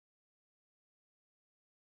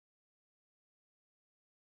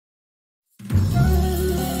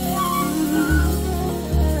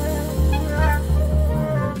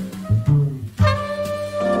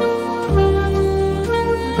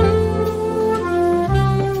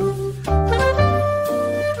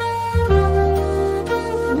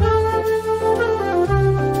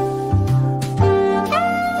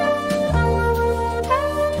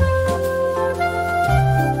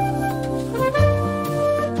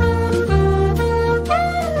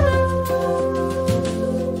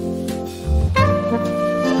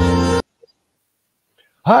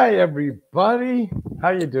Hi, everybody.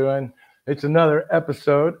 How you doing? It's another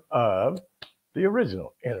episode of the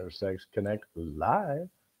original Intersex Connect Live.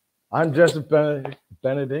 I'm Jesf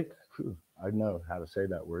Benedict. I know how to say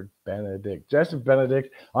that word, Benedict. Jesf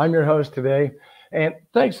Benedict. I'm your host today, and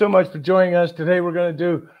thanks so much for joining us. Today we're going to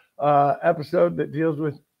do an episode that deals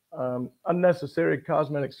with unnecessary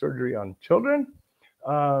cosmetic surgery on children,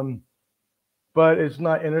 but it's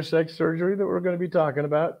not intersex surgery that we're going to be talking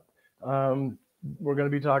about. We're going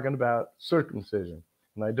to be talking about circumcision.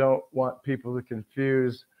 And I don't want people to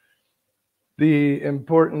confuse the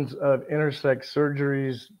importance of intersex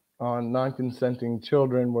surgeries on non-consenting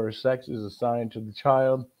children where sex is assigned to the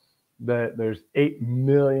child. That there's 8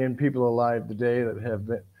 million people alive today that have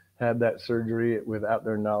had that surgery without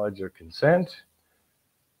their knowledge or consent.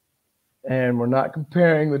 And we're not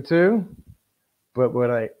comparing the two. But what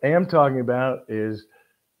I am talking about is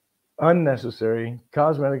unnecessary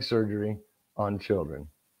cosmetic surgery on children,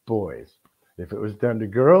 boys. If it was done to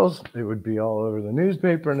girls, it would be all over the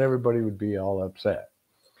newspaper and everybody would be all upset.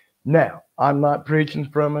 Now, I'm not preaching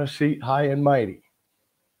from a seat high and mighty.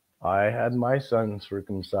 I had my son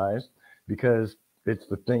circumcised because it's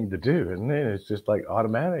the thing to do, isn't it? It's just like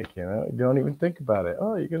automatic, you don't even think about it.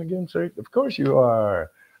 Oh, you're going to get him circumcised? Of course you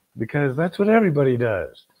are, because that's what everybody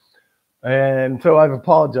does. And so I've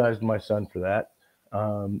apologized to my son for that.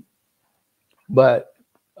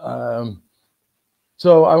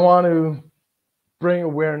 So I want to bring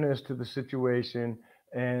awareness to the situation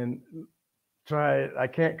and I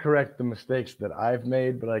can't correct the mistakes that I've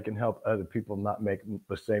made, but I can help other people not make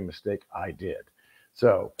the same mistake I did.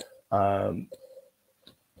 So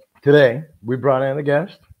today we brought in a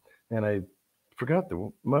guest, and I forgot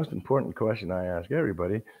the most important question I ask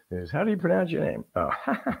everybody is, how do you pronounce your name? Oh,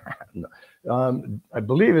 no. I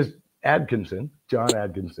believe it's Adkison, John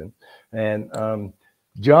Adkison. And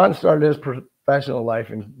John started his professional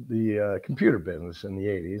life in the computer business in the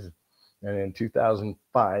 80s. And in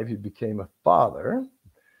 2005, he became a father,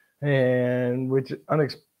 and which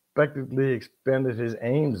unexpectedly expanded his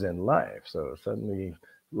aims in life. So suddenly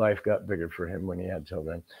life got bigger for him when he had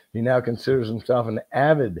children. He now considers himself an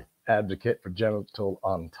avid advocate for genital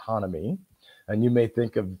autonomy. And you may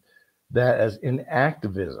think of that as in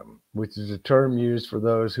activism, which is a term used for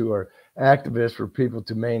those who are activists for people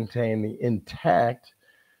to maintain the intact,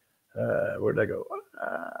 where'd I go?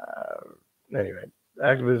 Anyway,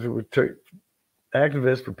 activists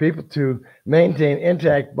for people to maintain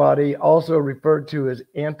intact body, also referred to as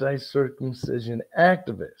anti-circumcision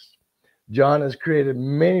activists. John has created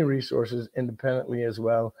many resources independently, as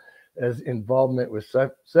well as involvement with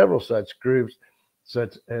several such groups,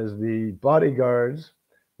 such as the Bodyguards,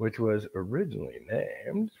 which was originally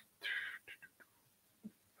named,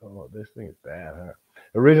 oh, this thing is bad, huh?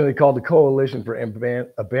 Originally called the Coalition for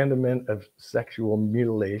Abandonment of Sexual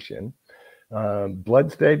Mutilation,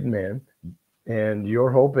 Bloodstained Men, and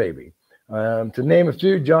Your Whole Baby. To name a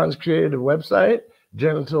few, John's created a website,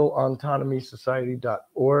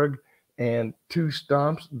 GenitalAutonomySociety.org and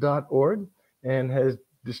twostomps.org, and has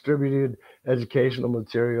distributed educational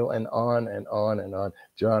material and on and on and on.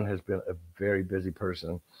 John has been a very busy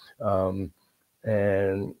person, and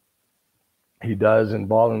he does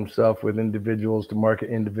involve himself with individuals to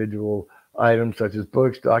market individual items such as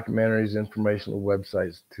books, documentaries, informational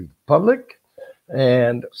websites to the public.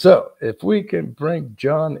 And so if we can bring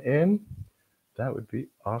John in, that would be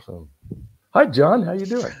awesome. Hi, John. How you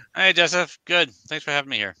doing? Hey, Jesf. Good. Thanks for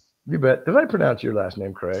having me here. You bet. Did I pronounce your last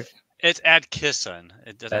name correct? It's Adkison.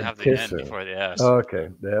 It doesn't have the N before the S. Oh, okay.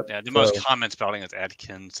 Yep. Yeah, the most common spelling is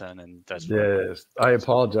Adkison, and that's yes. I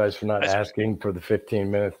apologize for not asking for the 15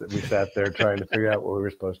 minutes that we sat there trying to figure out what we were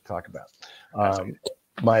supposed to talk about.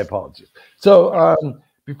 My apologies. So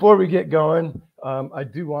before we get going, I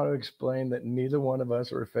do want to explain that neither one of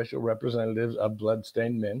us are official representatives of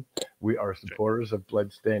Bloodstained Men. We are supporters of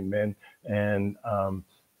Bloodstained Men and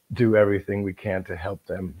do everything we can to help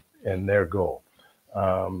them in their goal.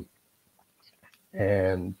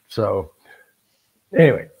 And so,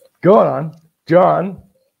 anyway, going on, John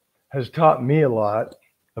has taught me a lot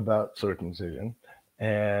about circumcision.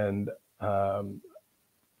 And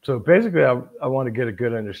so basically, I want to get a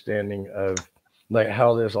good understanding of like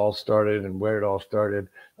how this all started and where it all started.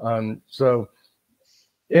 So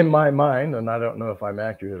in my mind, and I don't know if I'm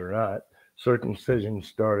accurate or not, circumcision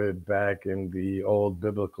started back in the old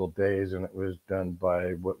biblical days, and it was done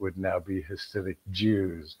by what would now be Hasidic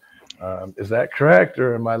Jews. Is that correct,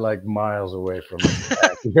 or am I like miles away from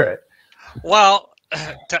accurate? Well,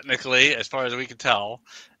 technically, as far as we can tell,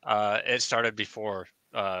 it started before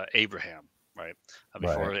Abraham, right?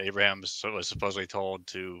 Before Abraham was supposedly told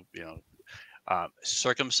to,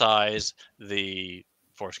 circumcise the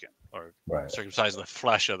foreskin, or Right. circumcise the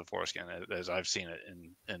flesh of the foreskin, as I've seen it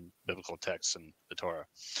in biblical texts and the Torah.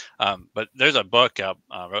 But there's a book out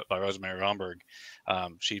wrote by Rosemary Romberg.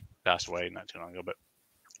 She passed away not too long ago, but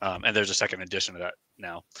and there's a second edition of that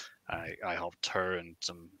now. I helped her and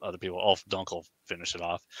some other people. Ulf Dunkel finish it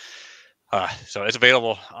off. So it's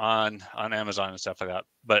available on Amazon and stuff like that.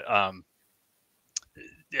 But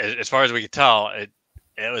as far as we could tell, it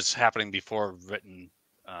was happening before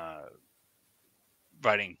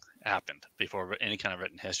writing happened, before any kind of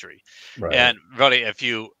written history. Right. And really, if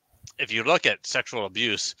you look at sexual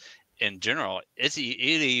abuse in general, it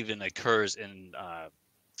even occurs in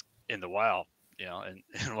the wild, in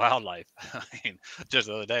wildlife. I mean, just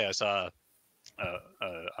the other day I saw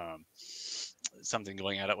something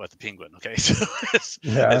going at it with a penguin. Okay, so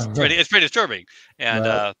it's pretty disturbing. And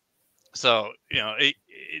right. So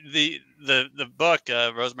the book,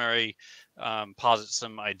 Rosemary posits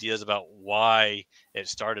some ideas about why it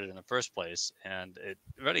started in the first place, and it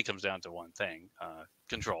really comes down to one thing: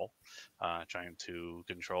 control, trying to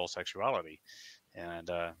control sexuality, and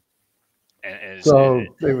so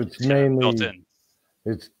it was mainly built in.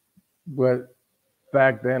 It's what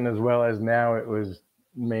back then as well as now, it was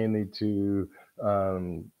mainly to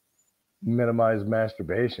minimize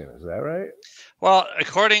masturbation. Is that right? Well,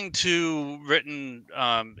 according to written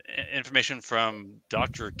information from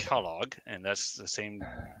Dr. Kellogg, and that's the same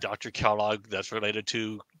Dr. Kellogg that's related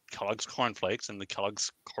to Kellogg's Cornflakes and the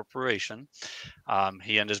Kellogg's Corporation.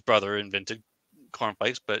 He and his brother invented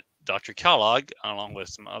cornflakes, but Dr. Kellogg, along with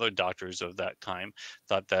some other doctors of that time,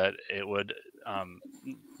 thought that it would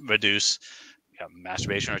reduce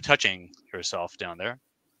masturbation or touching yourself down there.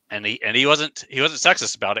 And he wasn't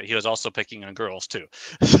sexist about it. He was also picking on girls too.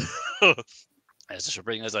 As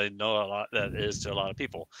disturbing as I know a lot that is to a lot of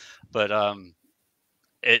people, but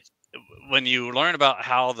when you learn about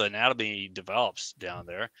how the anatomy develops down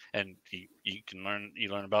there, and you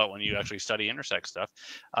learn about it when you actually study intersex stuff,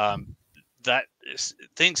 that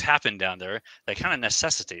things happen down there that kind of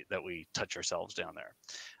necessitate that we touch ourselves down there.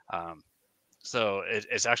 So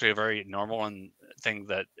it's actually a very normal thing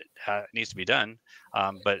that needs to be done,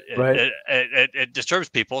 but it disturbs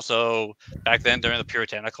people. So back then, during the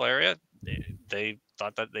puritanical era, they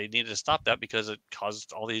thought that they needed to stop that because it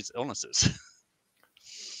caused all these illnesses.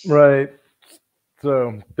 Right.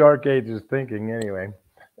 So Dark Ages thinking, anyway,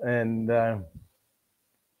 and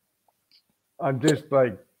I'm just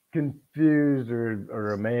like confused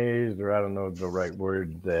or amazed, or I don't know the right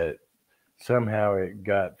word, that somehow it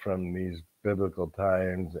got from these biblical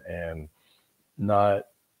times and not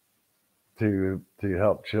to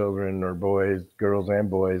help children or boys, girls and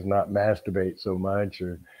boys, not masturbate so much,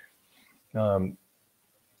 or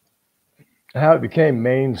how it became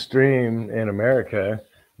mainstream in America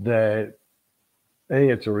that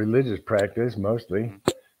it's a religious practice mostly,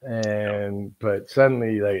 but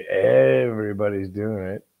suddenly like everybody's doing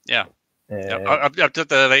it. Yeah. Up to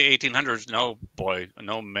the late 1800s, no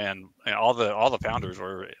man, all the founders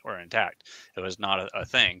were intact. It was not a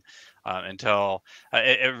thing until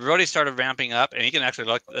it really started ramping up. And you can actually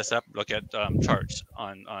look this up, look at charts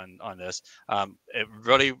on this. It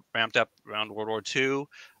really ramped up around World War II.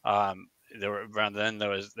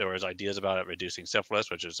 There was ideas about it reducing syphilis,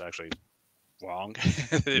 which is actually wrong.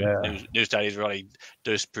 New studies really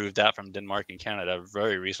disproved that from Denmark and Canada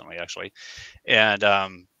very recently, actually, and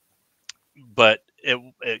but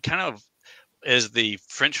it kind of is the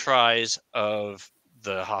French fries of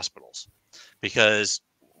the hospitals, because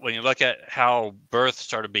when you look at how birth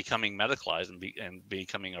started becoming medicalized and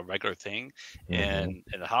becoming a regular thing in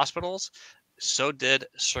the hospitals, so did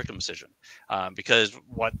circumcision, because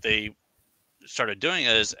what they started doing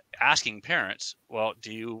is asking parents, well,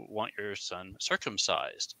 do you want your son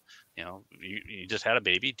circumcised? You just had a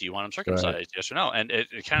baby. Do you want him circumcised? Right. Yes or no? And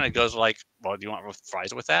it kind of goes like, well, do you want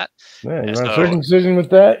fries with that? Yeah, you want circumcision with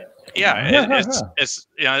that? Yeah, it's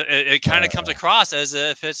it kind of comes across as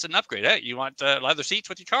if it's an upgrade. Hey, you want leather seats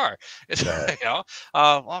with your car? It's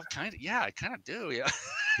well, kind of, yeah, I kind of do, yeah.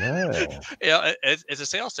 It's a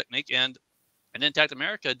sales technique. And Intact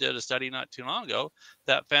America did a study not too long ago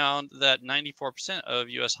that found that 94% of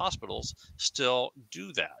U.S. hospitals still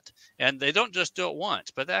do that. And they don't just do it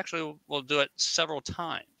once, but they actually will do it several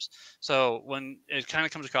times. So when it kind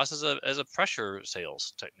of comes across as a pressure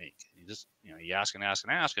sales technique, you just, you ask and ask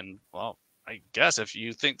and ask. And, well, I guess if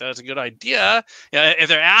you think that's a good idea, if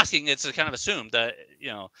they're asking, it's kind of assumed that,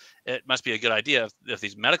 it must be a good idea if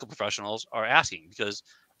these medical professionals are asking, because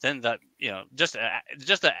then that, just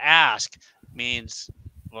to ask means,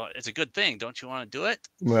 well, it's a good thing. Don't you want to do it?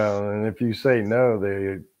 Well, and if you say no,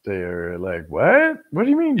 they're like, what? What do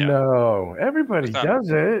you mean? No, everybody does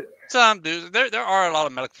it. Some do. There are a lot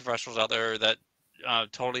of medical professionals out there that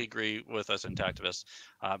totally agree with us in Activists,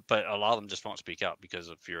 but a lot of them just won't speak out because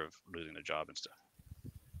of fear of losing their job and stuff.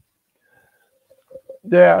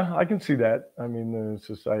 Yeah, I can see that. I mean, the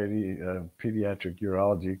Society of Pediatric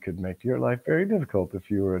Urology could make your life very difficult if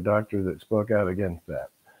you were a doctor that spoke out against that.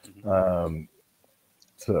 Mm-hmm.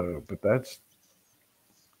 But that's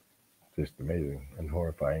just amazing and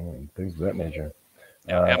horrifying and things of that nature.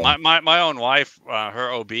 Yeah, my own wife,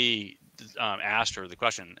 her OB asked her the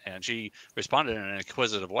question, and she responded in an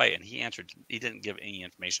inquisitive way, and he answered. He didn't give any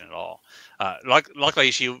information at all.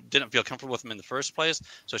 Luckily, she didn't feel comfortable with him in the first place,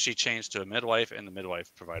 so she changed to a midwife, and the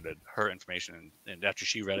midwife provided her information. And after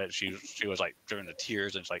she read it, she was like driven to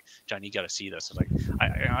tears, and she's like, "John, you got to see this." I was like,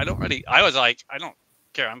 I don't really. I was like, I don't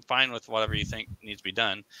care. I'm fine with whatever you think needs to be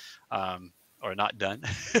done. Or not done.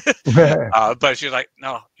 But she was like,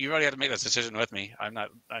 no, you already had to make this decision with me. I'm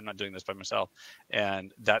not doing this by myself.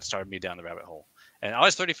 And that started me down the rabbit hole. And I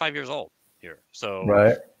was 35 years old here. So,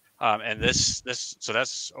 right. And so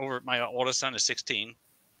that's over. My oldest son is 16.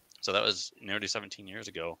 So that was nearly 17 years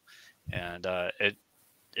ago. And it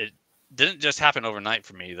didn't just happen overnight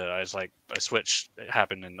for me that I was like, a switch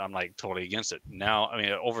happened and I'm like totally against it. Now, I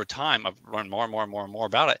mean, over time, I've learned more and more and more and more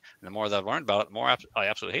about it. And the more that I've learned about it, the more I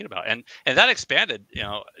absolutely hate about it. And that expanded,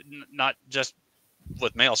 not just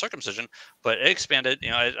with male circumcision, but it expanded.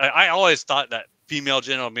 I always thought that female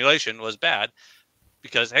genital mutilation was bad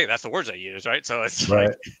because, hey, that's the words I use, right? So it's right.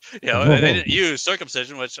 Like, they didn't use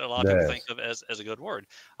circumcision, which a lot of people think of as a good word.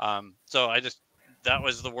 So that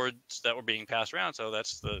was the words that were being passed around. So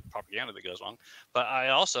that's the propaganda that goes along. But I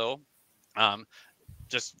also,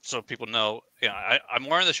 just so people know, I'm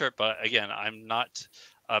wearing the shirt, but again, I'm not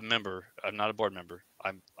a member. I'm not a board member.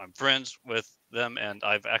 I'm friends with them, and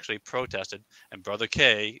I've actually protested. And Brother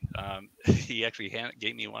K, he actually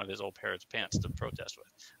gave me one of his old pair of pants to protest with.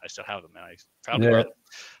 I still have them, and I proudly wear them.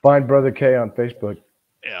 Find Brother K on Facebook.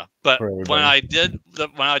 Yeah, but when I did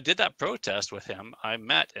that protest with him, I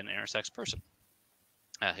met an intersex person.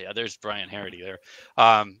 Yeah, there's Brian Harity there.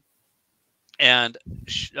 And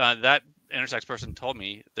that intersex person told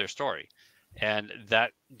me their story. And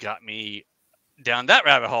that got me down that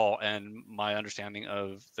rabbit hole. And my understanding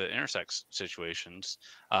of the intersex situations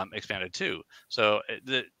expanded too. So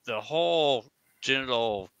the whole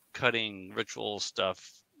genital cutting ritual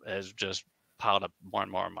stuff has just piled up more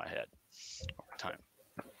and more in my head over time.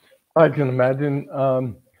 I can imagine.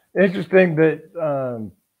 Interesting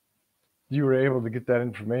that you were able to get that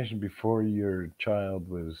information before your child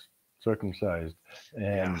was circumcised,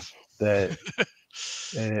 and that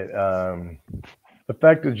it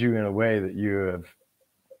affected you in a way that you have.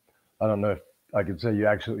 I don't know if I could say you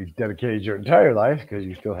actually dedicated your entire life because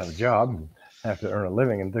you still have a job and have to earn a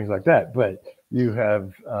living and things like that, but you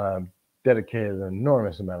have dedicated an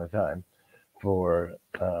enormous amount of time for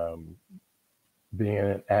being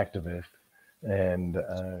an activist. And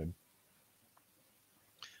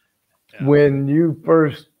when you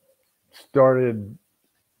first started,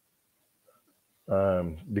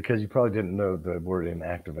 because you probably didn't know the word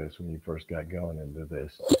inactivist when you first got going into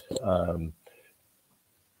this,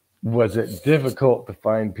 was it difficult to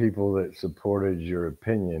find people that supported your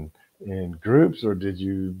opinion in groups, or did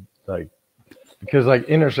you because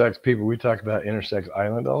intersex people, we talk about Intersex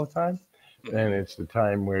Island all the time, and it's the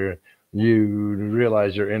time where you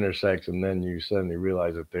realize you're intersex and then you suddenly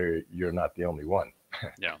realize that you're not the only one.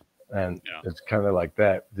 Yeah. And it's kind of like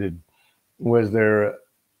that. Was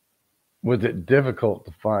it difficult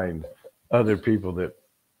to find other people that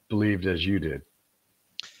believed as you did?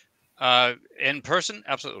 In person,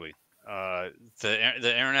 absolutely. The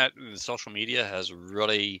internet and the social media has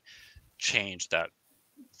really changed that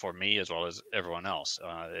for me as well as everyone else.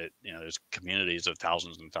 There's communities of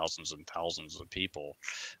thousands and thousands and thousands of people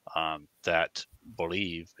that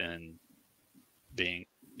believe in being,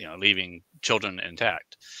 leaving children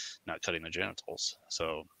intact, not cutting the genitals.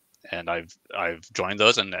 So, and I've joined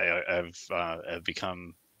those, and I've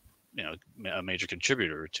become, a major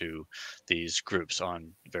contributor to these groups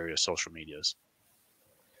on various social medias.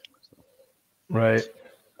 Right.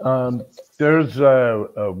 There's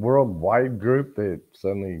a worldwide group that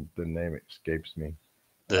suddenly the name escapes me.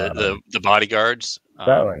 The Bodyguards.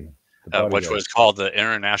 That one. Which was called the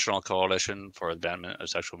International Coalition for the Abandonment of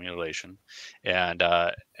Sexual Mutilation, and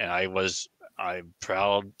I'm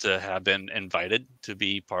proud to have been invited to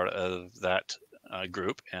be part of that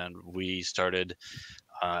group, and we started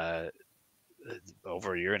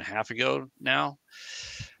over a year and a half ago now,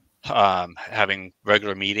 having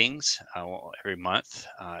regular meetings every month.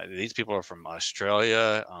 These people are from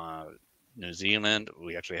Australia, New Zealand.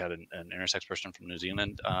 We actually had an intersex person from New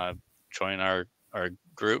Zealand join our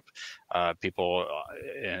group. People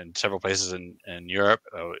in several places in Europe.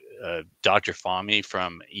 Dr. Fahmy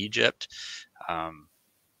from Egypt.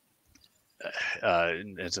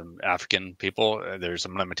 And some African people. There's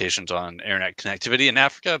some limitations on internet connectivity in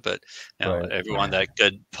Africa, but everyone that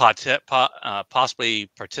could possibly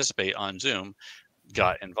participate on Zoom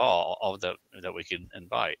got involved. All that we could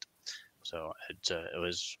invite. So it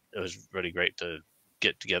was really great to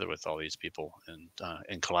get together with all these people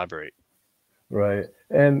and collaborate. Right.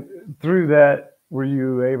 And through that, were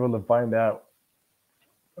you able to find out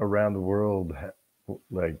around the world,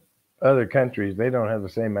 like other countries, they don't have the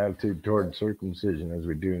same attitude toward circumcision as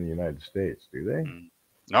we do in the United States, do they?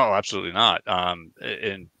 No, absolutely not.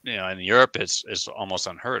 In Europe, it's almost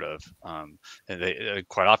unheard of. And they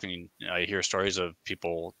quite often, I hear stories of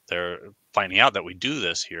people they're finding out that we do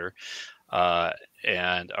this here,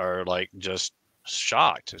 and are like just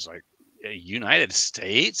shocked. It's like, United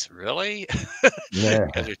States, really? Yeah.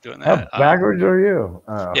 Because you're doing that. How backwards are you?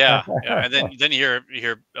 Oh. Yeah. And then you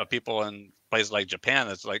hear people in places like Japan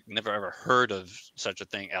that's like never ever heard of such a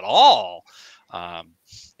thing at all.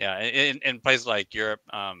 In places like Europe,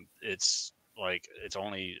 it's like it's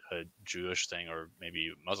only a Jewish thing or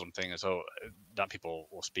maybe Muslim thing, and so not people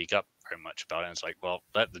will speak up very much about it. And it's like, well,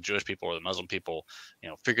 let the Jewish people or the Muslim people,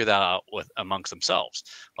 figure that out amongst themselves.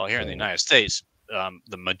 Well, here in the United States,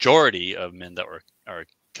 the majority of men that are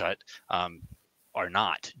cut are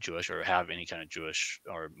not Jewish or have any kind of Jewish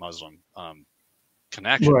or Muslim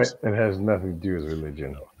connections. Right. It has nothing to do with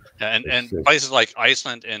religion. And places like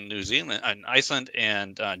Iceland and New Zealand, and Iceland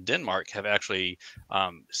and Denmark have actually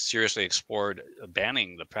seriously explored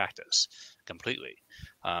banning the practice completely.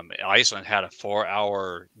 Iceland had a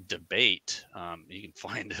 4-hour debate. You can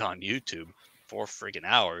find it on YouTube, 4 freaking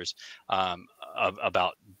hours,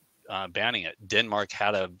 about banning it. Denmark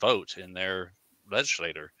had a vote in their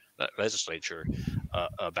legislature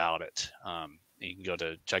about it. You can go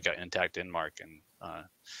to check out Intact Denmark and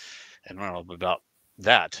learn a little bit about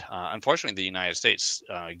that. Unfortunately, the United States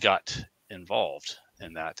got involved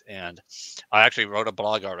in that, and I actually wrote a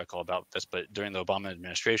blog article about this. But during the Obama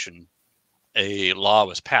administration, a law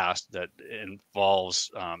was passed that involves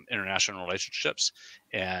international relationships,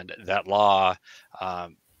 and that law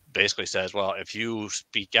basically says, well, if you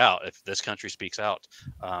speak out, if this country speaks out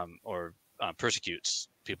or persecutes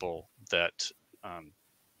people that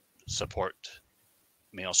support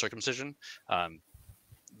male circumcision,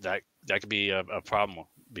 that could be a problem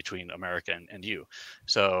between America and you.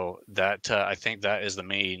 So that I think that is the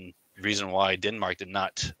main reason why Denmark did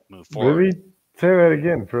not move forward. Really? Say that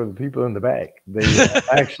again for the people in the back. They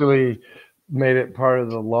actually made it part of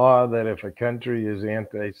the law that if a country is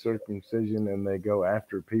anti-circumcision and they go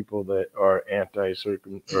after people that are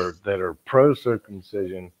or that are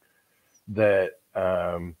pro-circumcision, that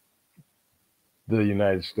the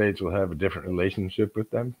United States will have a different relationship with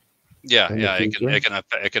them. Yeah,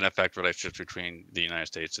 it can affect relationships between the United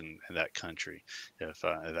States and that country if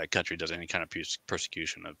that country does any kind of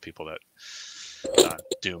persecution of people that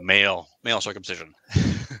do male circumcision.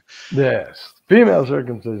 Yes, female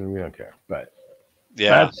circumcision we don't care, but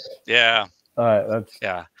all right,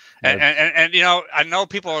 and I know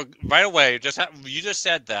people right away you just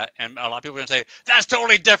said that, and a lot of people are gonna say that's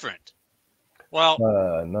totally different. Well,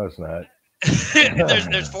 no, it's not.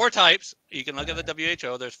 there's 4 types. You can look at the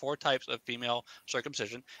WHO. There's 4 types of female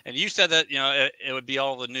circumcision, and you said that it would be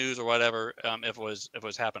all the news or whatever if it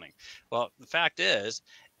was happening. Well, the fact is,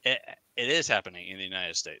 it is happening in the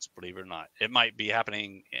United States. Believe it or not, it might be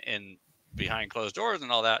happening behind closed doors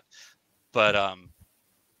and all that, but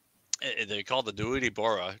they're called the Duudi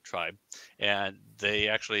Bora tribe, and they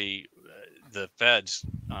actually the feds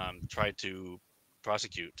tried to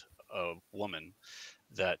prosecute a woman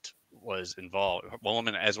that was involved, a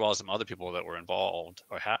woman as well as some other people that were involved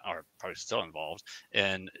or are probably still involved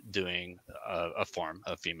in doing a form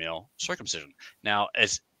of female circumcision. Now,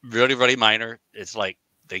 it's really, really minor. It's like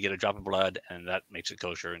they get a drop of blood and that makes it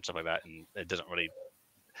kosher and stuff like that. And it doesn't really,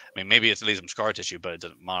 maybe it leaves some scar tissue, but it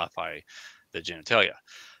doesn't modify the genitalia.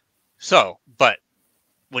 So, but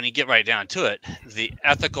when you get right down to it, the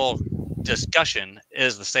ethical discussion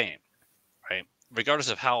is the same, right? Regardless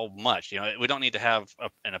of how much, we don't need to have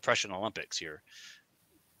an oppression Olympics here.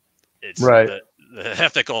 It's right. The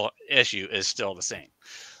ethical issue is still the same.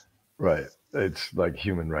 Right. It's like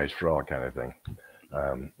human rights for all kind of thing.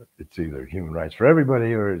 It's either human rights for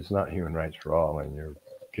everybody or it's not human rights for all, and you're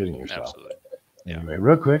kidding yourself. Absolutely. Yeah. Anyway,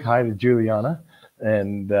 real quick, hi to Juliana.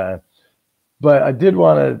 And but I did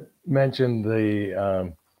want to mention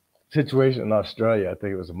the situation in Australia. I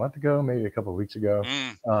think it was a month ago, maybe a couple of weeks ago,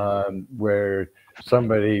 where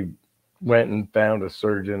somebody went and found a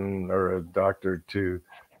surgeon or a doctor to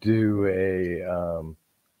do a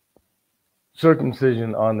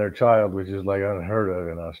circumcision on their child, which is like unheard of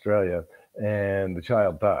in Australia, and the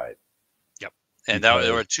child died. Yep, and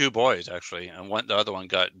there were 2 boys actually, and the other one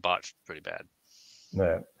got botched pretty bad.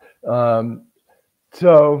 Yeah.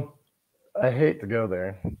 So I hate to go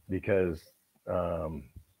there because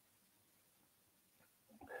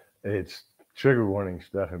it's trigger warning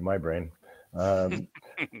stuff in my brain.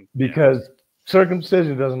 Because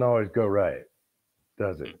circumcision doesn't always go right,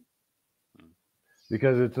 does it?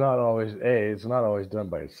 Because it's not always done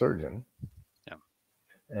by a surgeon. Yeah.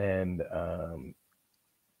 And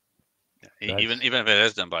even if it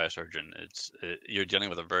is done by a surgeon, you're dealing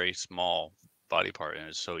with a very small body part, and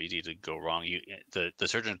it's so easy to go wrong. The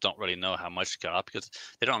surgeons don't really know how much to cut off because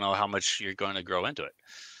they don't know how much you're going to grow into it.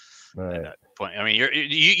 Right. At that point, I mean, you're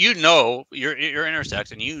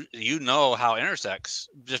intersex, and you know how intersex,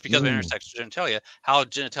 just because of intersex genitalia, how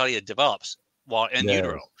genitalia develops while in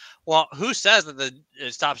utero. Well, who says that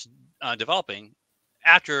it stops developing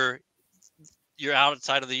after you're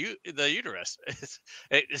outside of the uterus?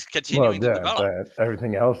 It's continuing to develop.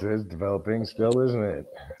 Everything else is developing still, isn't it?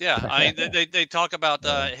 Yeah, I mean, they talk about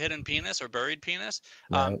hidden penis or buried penis.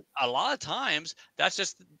 Right. A lot of times, that's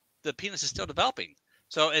just the penis is still developing.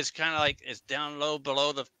 So it's kind of like it's down low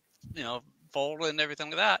below the, fold and everything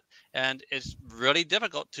like that, and it's really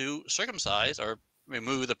difficult to circumcise or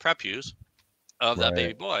remove the prepuce of that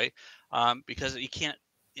baby boy, because you can't,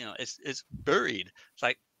 it's buried. It's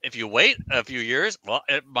like if you wait a few years, well,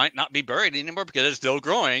 it might not be buried anymore because it's still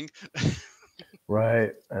growing.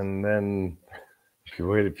 Right, and then if you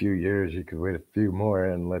wait a few years, you could wait a few more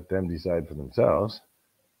and let them decide for themselves.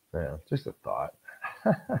 Yeah, just a thought.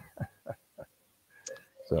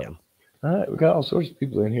 So, all right, we got all sorts of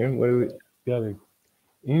people in here. What do we got?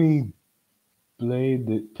 Any blade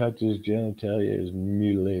that touches genitalia is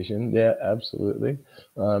mutilation. Yeah, absolutely.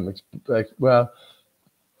 Well,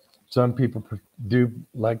 some people do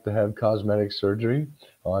like to have cosmetic surgery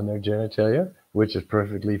on their genitalia, which is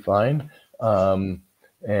perfectly fine. And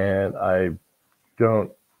I don't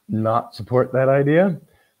not support that idea.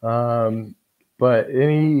 But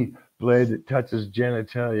any blade that touches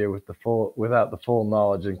genitalia without the full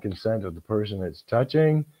knowledge and consent of the person it's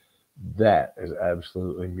touching, that is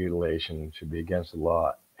absolutely mutilation and should be against the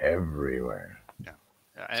law everywhere. Yeah.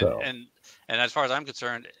 And as far as I'm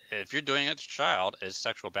concerned, if you're doing it to a child, it's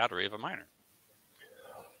sexual battery of a minor.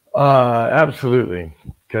 Absolutely.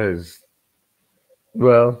 Because,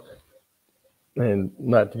 well, and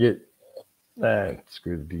not to get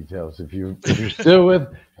screw the details. If you're still with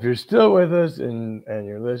us and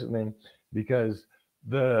you're listening, because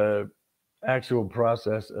the actual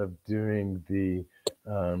process of doing the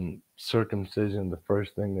circumcision, the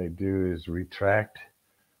first thing they do is retract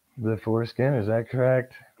the foreskin. Is that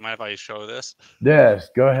correct? Mind if I show this? Yes,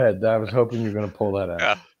 go ahead. I was hoping you were going to pull that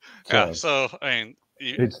out. Yeah. So I mean,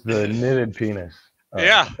 it's the knitted penis.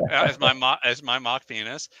 Yeah, it's my mock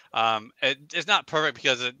penis. It's not perfect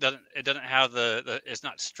because it doesn't have it's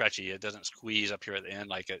not stretchy. It doesn't squeeze up here at the end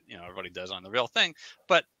like everybody does on the real thing.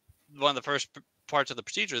 But one of the first parts of the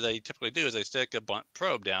procedure they typically do is they stick a blunt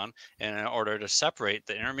probe down in order to separate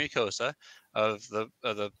the inner mucosa of the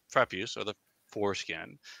prepuce, or the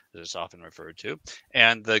foreskin, as it's often referred to,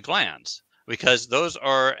 and the glands, because those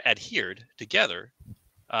are adhered together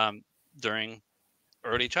during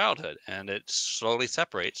early childhood, and it slowly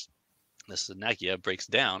separates. The synechia breaks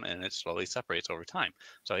down, and it slowly separates over time.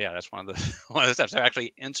 So yeah, that's one of the steps. They're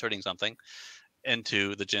actually inserting something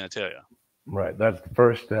into the genitalia. Right, that's the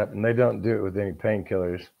first step, and they don't do it with any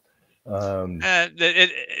painkillers.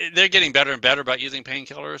 They're getting better and better about using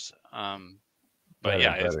painkillers. But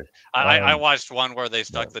yeah, I watched one where they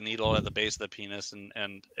stuck the needle at the base of the penis,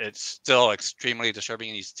 and it's still extremely disturbing,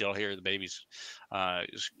 and you still hear the babies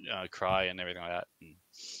cry and everything like that. And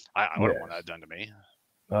I wouldn't want that done to me.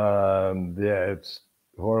 Yeah, it's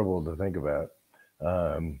horrible to think about,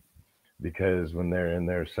 because when they're in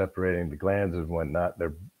there separating the glands and whatnot,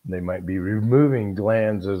 they might be removing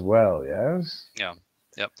glands as well. Yes. Yeah.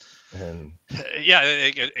 Yep. And yeah,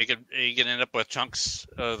 it can end up with chunks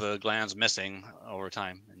of the glands missing over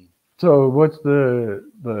time. So, what's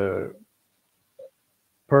the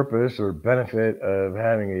purpose or benefit of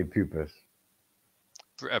having a pupus?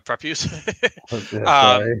 Prepuce.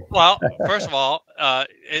 Well, first of all,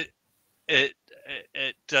 it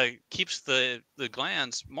keeps the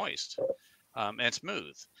glands moist and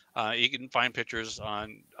smooth. You can find pictures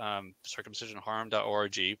on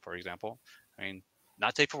circumcisionharm.org, for example. I mean,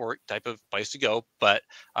 not safe for work type of place to go. But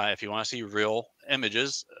if you want to see real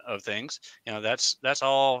images of things, that's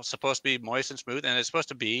all supposed to be moist and smooth, and it's supposed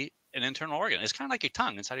to be an internal organ. It's kind of like your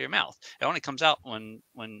tongue inside of your mouth. It only comes out when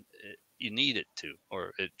you need it to,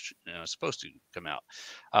 or it's supposed to come out.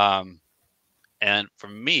 And for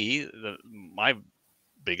me, my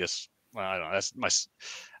biggest, well, I don't know, that's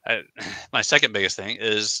my second biggest thing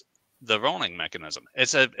is the rolling mechanism.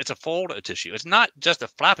 It's a fold of tissue. It's not just a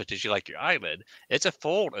flap of tissue like your eyelid. It's a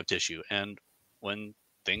fold of tissue, and when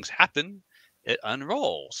things happen, it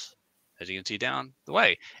unrolls, as you can see down the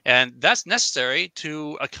way, and that's necessary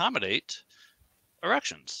to accommodate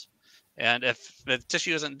erections. And if the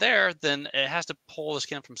tissue isn't there, then it has to pull the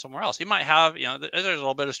skin from somewhere else. You might have, there's a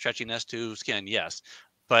little bit of stretchiness to skin, yes,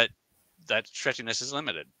 but that stretchiness is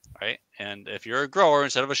limited, right? And if you're a grower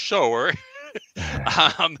instead of a shower,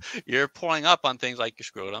 you're pulling up on things like your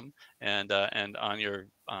scrotum and on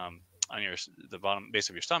the bottom base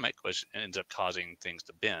of your stomach, which ends up causing things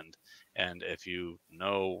to bend. And if you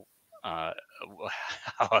know how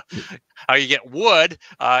you get wood,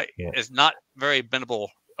 it's not very bendable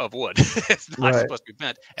of wood. It's not supposed to be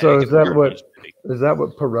bent. So is that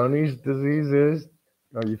what Peyronie's disease is?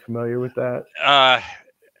 Are you familiar with that?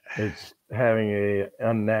 It's having a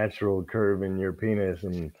unnatural curve in your penis,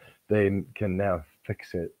 and they can now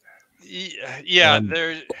fix it. Yeah,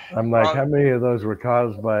 I'm like, how many of those were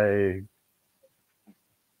caused by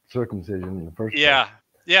circumcision in the first place?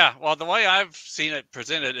 Yeah. Well, the way I've seen it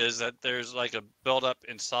presented is that there's like a buildup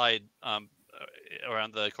inside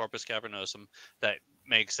around the corpus cavernosum that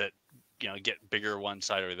makes it get bigger one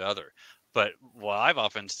side or the other. But what I've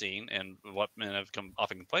often seen, and what men have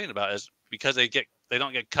often complained about, is because they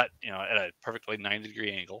don't get cut at a perfectly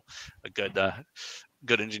 90-degree angle. A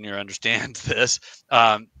good engineer understands this.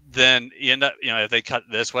 Then you end up if they cut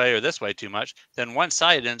this way or this way too much, then one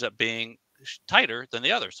side ends up being tighter than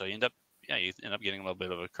the other. So you end up getting a little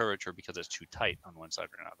bit of a curvature because it's too tight on one side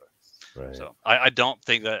or another. Right. So I don't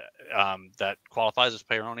think that that qualifies as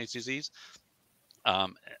Peyronie's disease.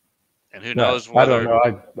 And who knows whether...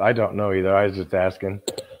 I don't know either. I was just asking.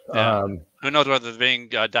 Yeah. Who knows whether it's being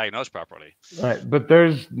diagnosed properly. Right. But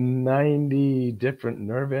there's 90 different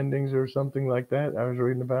nerve endings or something like that I was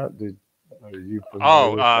reading about. Are you familiar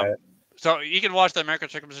with that? So you can watch the American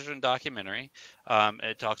Circumcision documentary.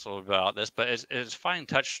 It talks a little bit about this, but it's fine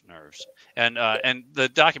touch nerves. And the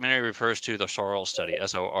documentary refers to the Sorrell study,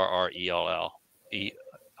 SORRELL.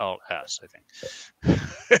 LS, I think.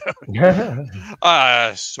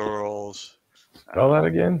 Sorrels. Spell that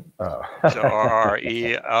again. Oh.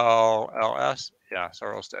 SORRELLS. Yeah,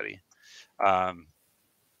 Sorrel study.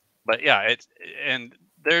 But yeah,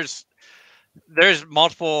 there's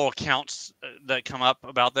multiple accounts that come up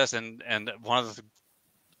about this, and one of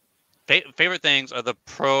the favorite things are the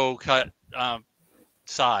pro-cut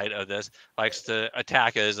side of this likes to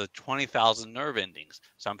attack it as a 20,000 nerve endings.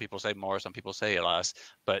 Some people say more, some people say less,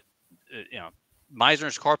 but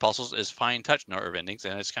Meissner's corpuscles is fine touch nerve endings,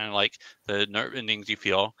 and it's kind of like the nerve endings you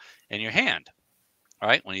feel in your hand. All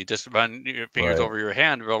right, when you just run your fingers over your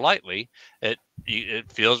hand real lightly, it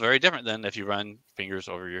feels very different than if you run fingers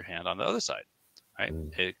over your hand on the other side, right?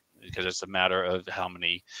 Because it's a matter of how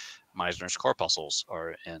many Meissner's corpuscles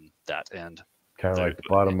are in that end. Kind of like the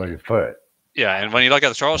bottom of your foot. Yeah, and when you look at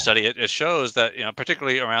the Sorrell study, it shows that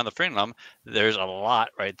particularly around the frenulum, there's a lot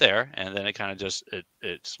right there, and then it kind of just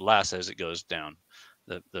it's less as it goes down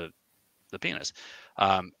the penis.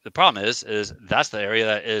 The problem is that's the area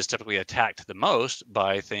that is typically attacked the most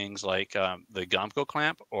by things like the Gomco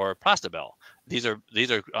clamp or Plastabel. These are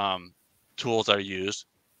tools that are used.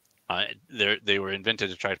 They were invented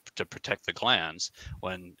to try to protect the glands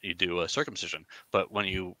when you do a circumcision. But when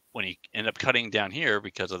you end up cutting down here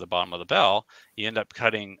because of the bottom of the bell, you end up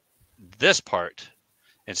cutting this part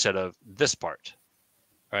instead of this part,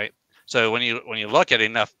 right? So when you look at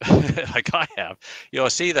enough, like I have, you'll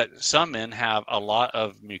see that some men have a lot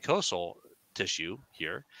of mucosal tissue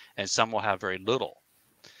here, and some will have very little.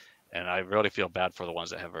 And I really feel bad for the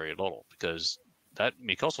ones that have very little, because that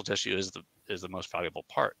mucosal tissue is the most valuable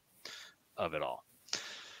part of it all.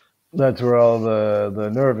 That's where all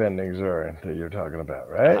the nerve endings are that you're talking about,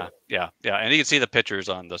 right? Yeah, and you can see the pictures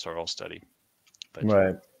on the Sorrell study.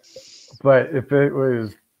 Right, but if it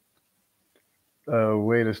was a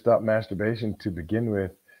way to stop masturbation to begin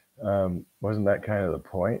with, wasn't that kind of the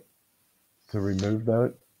point, to remove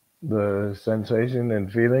the sensation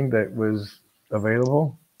and feeling that was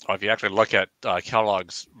available? Well, if you actually look at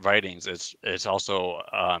Kellogg's writings, it's also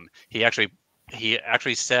he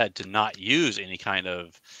actually said to not use any kind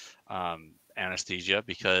of anesthesia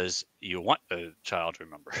because you want the child to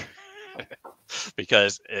remember.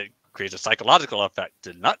 because it creates a psychological effect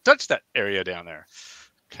to not touch that area down there,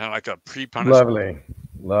 kind of like a pre-punishment.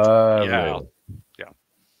 Lovely. Yeah.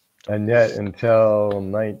 And yet, until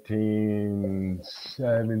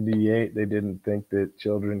 1978, they didn't think that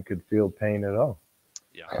children could feel pain at all.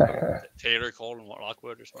 Yeah. Taylor, Cole, and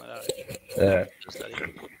Lockwood or something like that. Yeah.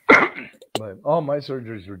 But all my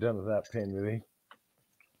surgeries were done without pain relief.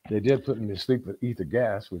 They did put me to sleep with ether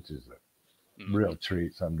gas, which is a real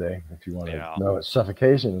treat someday if you want to know what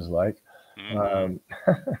suffocation is like.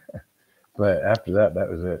 But after that, that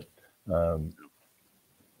was it.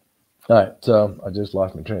 All right, so I just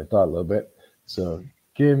lost my train of thought a little bit. So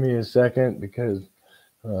give me a second because.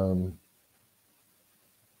 Well,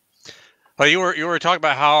 you were talking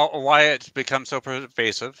about why it's become so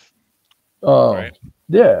pervasive. Oh, right?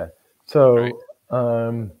 Yeah. So. Right.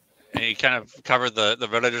 And you kind of covered the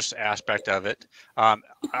religious aspect of it.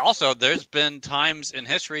 Also, there's been times in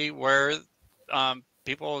history where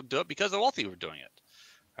people do it because the wealthy were doing it.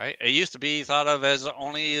 Right? It used to be thought of as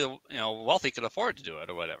only wealthy could afford to do it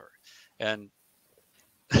or whatever, and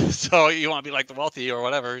so you want to be like the wealthy or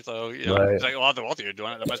whatever. So it's like, well, the wealthy are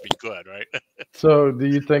doing it, that must be good, right? So, do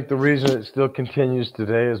you think the reason it still continues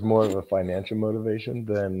today is more of a financial motivation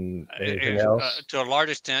than anything else? To a large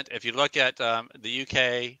extent, if you look at the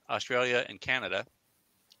UK, Australia, and Canada,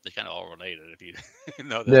 they're kind of all related. If you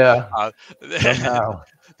know this, somehow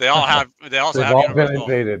they all have. They also They've have all been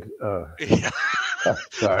invaded.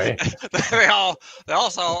 Sorry. They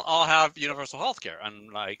also all have universal health care,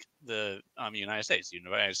 unlike the United States. The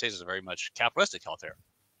United States is very much capitalistic healthcare.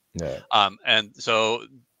 Yeah. And so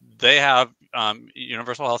they have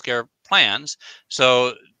universal health care plans.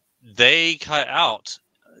 So they cut out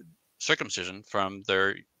circumcision from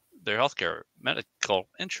their healthcare medical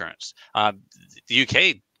insurance. The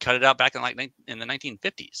UK cut it out back in in the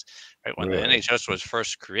 1950s, right, when the NHS was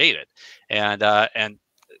first created, and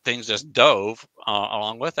things just dove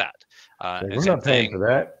along with that. We're not paying for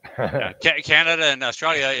that. Canada and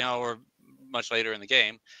Australia, were much later in the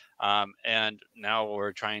game, and now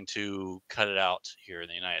we're trying to cut it out here in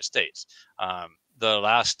the United States. The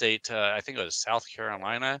last state, I think it was South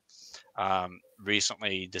Carolina,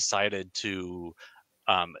 recently decided to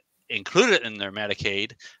include it in their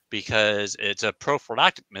Medicaid because it's a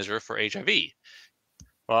prophylactic measure for HIV.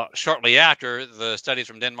 Well, shortly after, the studies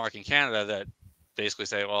from Denmark and Canada that basically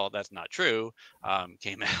say, well, that's not true,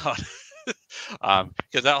 came out.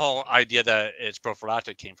 Because that whole idea that it's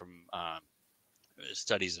prophylactic came from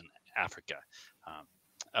studies in Africa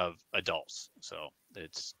of adults. So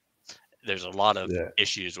there's a lot of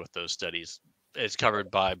issues with those studies. It's covered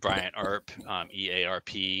by Bryant Earp,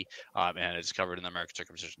 EARP, and it's covered in the American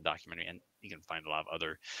Circumcision documentary. And you can find a lot of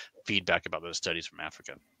other feedback about those studies from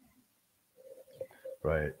Africa.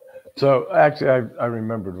 Right. So actually, I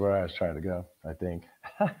remembered where I was trying to go, I think.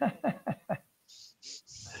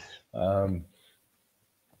 Or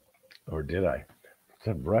did I? It's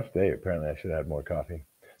a rough day. Apparently, I should have had more coffee.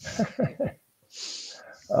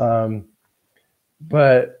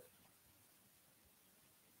 But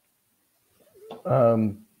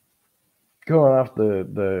going off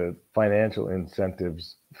the financial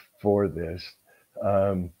incentives for this,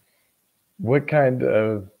 what kind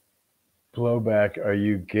of blowback are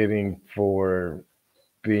you getting for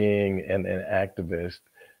being an activist,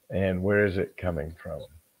 and where is it coming from?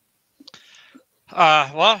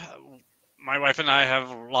 Well, my wife and I have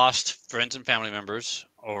lost friends and family members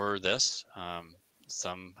over this.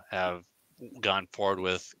 Some have gone forward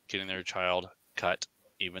with getting their child cut,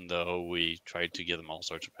 even though we tried to give them all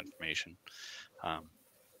sorts of information.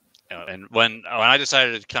 And when I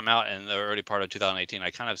decided to come out in the early part of 2018,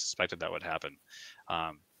 I kind of suspected that would happen.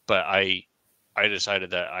 But I decided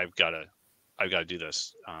that I've got to do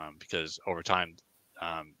this because over time,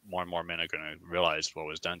 more and more men are going to realize what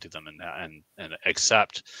was done to them and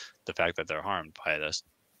accept the fact that they're harmed by this.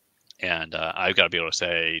 And I've got to be able to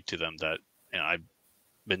say to them that I've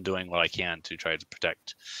been doing what I can to try to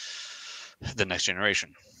protect the next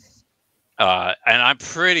generation. And I'm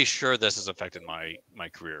pretty sure this has affected my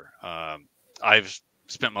career. I've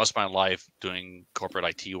spent most of my life doing corporate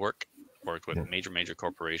IT work, worked with major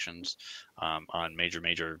corporations on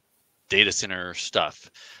major data center stuff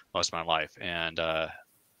most of my life. And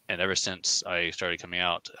ever since I started coming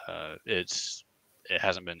out, it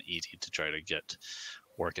hasn't been easy to try to get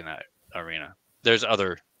work in that arena. There's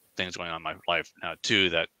other things going on in my life now too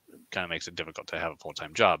that kind of makes it difficult to have a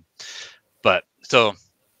full-time job. But so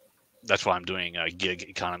that's why I'm doing gig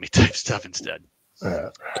economy type stuff instead.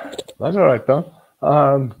 That's all right though.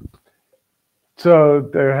 So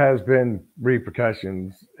there has been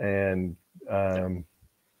repercussions, and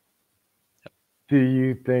do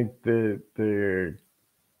you think that they're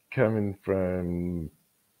coming from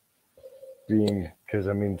being, because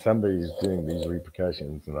I mean, somebody's doing these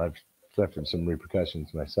repercussions, and I've suffered some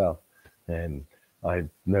repercussions myself, and I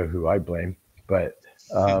know who I blame, but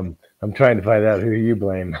I'm trying to find out who you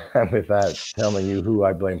blame without telling you who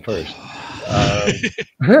I blame first.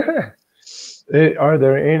 Are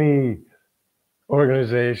there any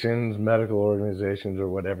organizations, medical organizations, or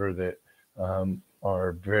whatever that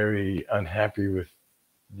are very unhappy with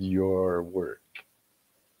your work?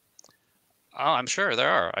 Oh, I'm sure there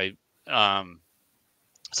are.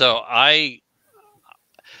 So I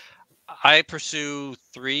pursue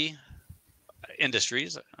 3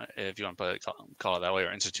 industries, if you want to call it that way,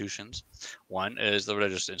 or institutions. One is the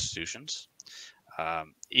religious institutions.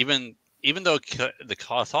 Even though the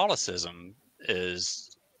Catholicism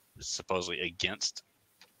is supposedly against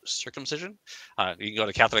circumcision, you can go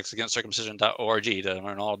to catholicsagainstcircumcision.org to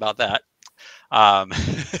learn all about that.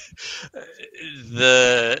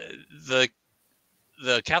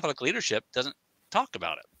 The Catholic leadership doesn't talk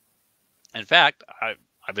about it. In fact,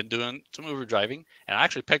 I've been doing some Uber driving, and I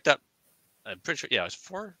actually picked up, I'm pretty sure, yeah, it was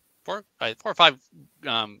four or five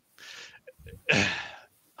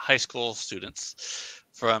high school students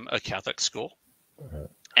from a Catholic school.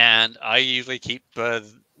 And I usually keep the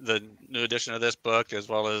new edition of this book as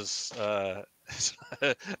well as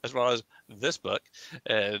this book.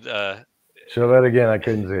 And show that again. I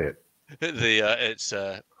couldn't see it. It's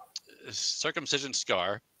Circumcision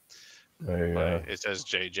Scar. It says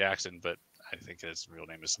Jay Jackson, but I think his real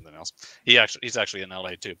name is something else. He's actually in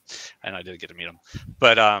LA too, and I did get to meet him.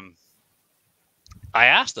 But I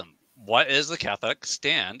asked him, what is the Catholic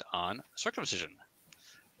stand on circumcision?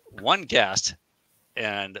 One guessed,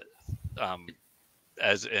 and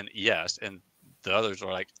as in yes, and the others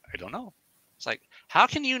were like, I don't know. It's like, how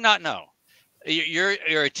can you not know? You're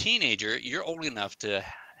a teenager. You're old enough to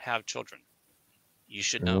have children. You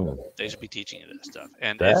should know. They should be teaching you this stuff.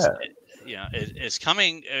 And it's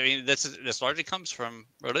coming. I mean, this largely comes from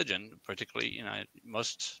religion, particularly,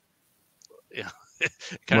 most,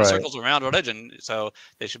 kind of circles around religion. So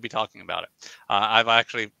they should be talking about it. I've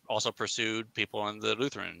actually also pursued people in the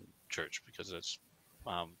Lutheran Church because that's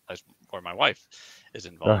where my wife is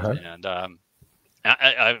involved. And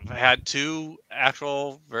I've had 2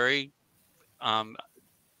 actual very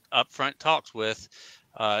upfront talks with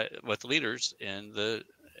leaders in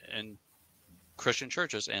Christian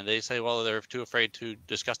churches, and they say, well, they're too afraid to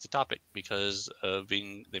discuss the topic because of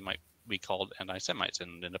they might be called anti-Semites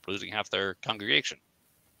and end up losing half their congregation.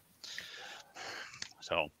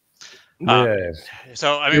 So,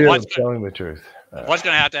 so I mean, telling the truth. What's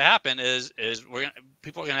going to have to happen is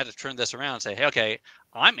people are going to have to turn this around and say, hey, okay,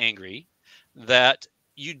 I'm angry that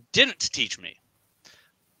you didn't teach me.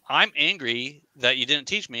 I'm angry that you didn't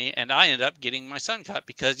teach me, and I ended up getting my son cut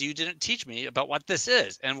because you didn't teach me about what this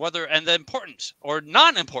is and the importance or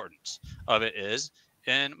non-importance of it is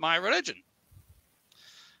in my religion.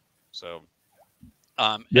 So,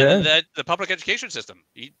 and that the public education system,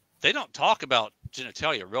 they don't talk about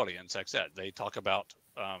genitalia really in sex ed. They talk about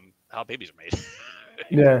how babies are made.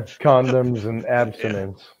 Condoms and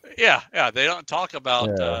abstinence. Yeah. They don't talk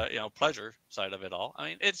about pleasure side of it all. I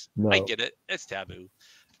mean, I get it. It's taboo.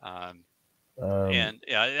 And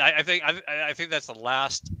I think that's the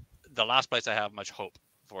last place I have much hope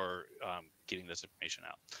for getting this information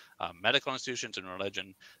out. Medical institutions and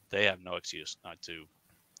religion, they have no excuse not to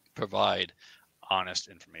provide honest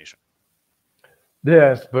information.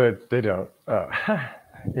 Yes, but they don't,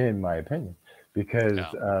 in my opinion, because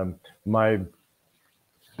my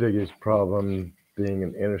biggest problem being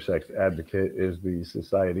an intersex advocate is the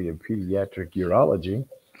Society of Pediatric Urology.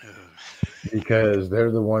 Because they're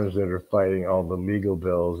the ones that are fighting all the legal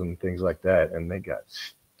bills and things like that, and they got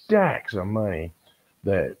stacks of money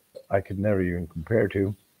that I could never even compare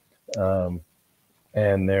to.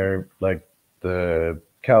 And they're like, the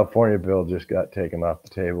California bill just got taken off the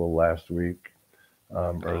table last week,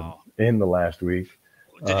 or in the last week.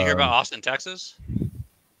 Did you hear about Austin, Texas?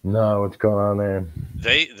 No, what's going on there?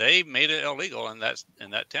 They made it illegal in that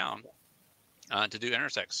town to do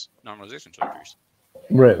intersex normalization surgeries.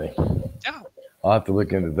 Really? Yeah. I'll have to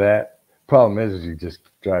look into that. Problem is you just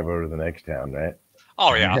drive over to the next town, right?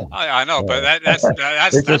 Oh yeah, I know, but that's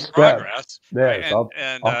progress. Yes, right? I'll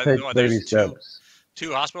take baby steps.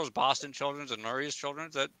 2 hospitals, Boston Children's and Murray's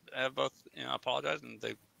Children's, that have both apologized, and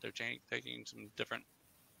they're taking some different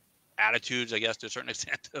attitudes, I guess, to a certain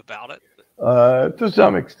extent about it. To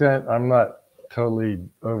some extent, I'm not totally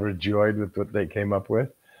overjoyed with what they came up with,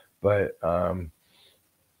 but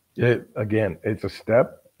it's a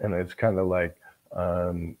step, and it's kind of like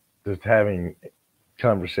just having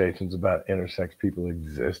conversations about intersex people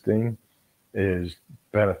existing is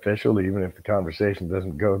beneficial, even if the conversation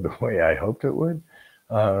doesn't go the way I hoped it would.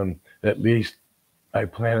 At least I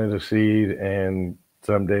planted a seed, and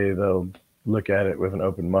someday they'll look at it with an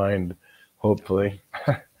open mind, hopefully,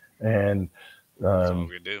 and That's what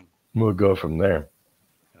we do. We'll go from there.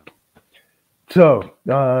 Yeah. So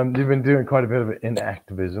you've been doing quite a bit of it in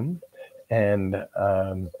activism, and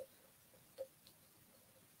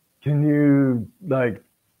can you, like,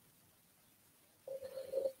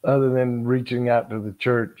 other than reaching out to the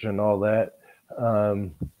church and all that,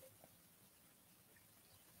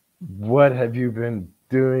 what have you been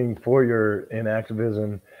doing for your in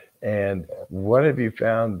activism, and what have you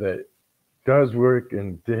found that does work,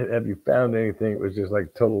 and have you found anything that was just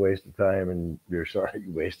like total waste of time and you're sorry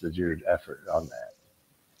you wasted your effort on that?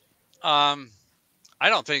 I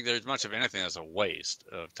don't think there's much of anything that's a waste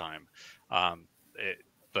of time.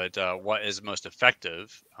 But what is most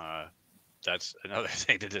effective, that's another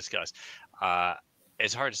thing to discuss.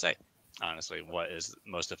 It's hard to say, honestly, what is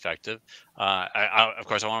most effective. Of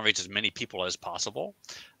course, I want to reach as many people as possible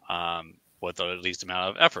with the least amount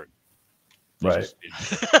of effort. Right.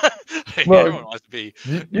 Well, everyone wants to be.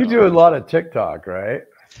 You do a lot of TikTok, right?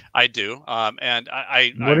 I do. And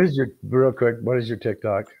what is your, real quick, what is your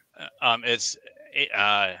TikTok? It's here,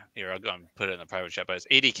 I'll go and put it in the private chat, but it's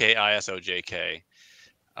ADKISOJK.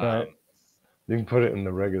 Right. You can put it in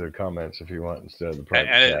the regular comments if you want instead of the private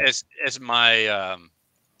and chat. It's my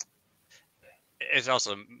it's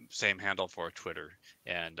also the same handle for Twitter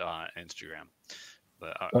and Instagram.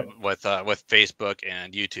 But with Facebook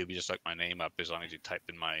and YouTube, you just look my name up as long as you type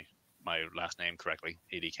in my last name correctly,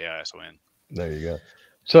 ADKISON. There you go.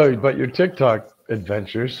 So, but your TikTok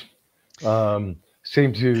adventures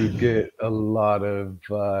seem to get a lot of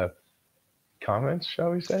comments, shall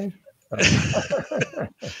we say?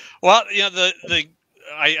 Well, you know,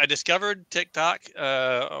 I discovered TikTok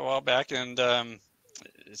a while back, and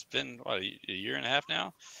it's been what, a year and a half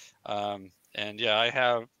now. And yeah, I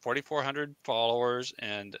have 4,400 followers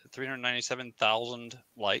and 397,000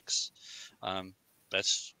 likes.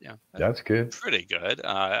 That's, you know, that's good. Pretty good.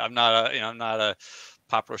 I'm not a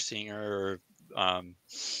popular singer or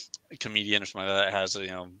comedian or something like that has, you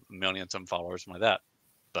know, a million some followers, something like that.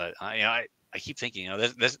 But I keep thinking, you know,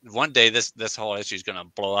 this one day this whole issue is going to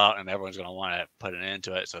blow out and everyone's going to want to put an end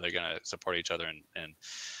to it, so they're going to support each other and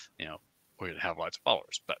you know, we're going to have lots of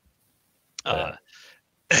followers. But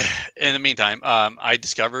in the meantime, I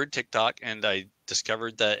discovered TikTok, and I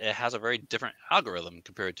discovered that it has a very different algorithm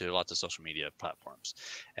compared to lots of social media platforms.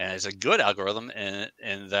 And it's a good algorithm in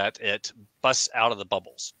that it busts out of the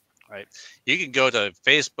bubbles, right? You can go to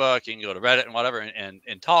Facebook, you can go to Reddit and whatever, and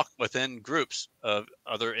talk within groups of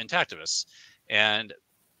other intactivists, and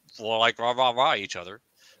we'll like rah each other.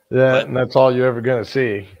 Yeah, and that's all you're ever going to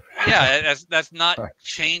see. Yeah, that's not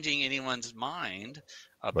changing anyone's mind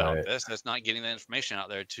about this. That's not getting the information out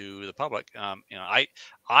there to the public. You know, I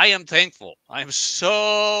am thankful. I am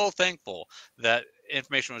so thankful that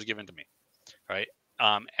information was given to me, right?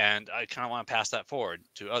 And I kind of want to pass that forward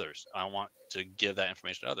to others. I want to give that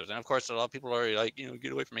information to others. And of course, a lot of people are like, you know,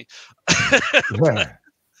 get away from me.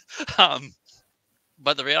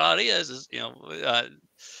 But the reality is, you know,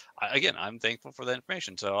 again, I'm thankful for the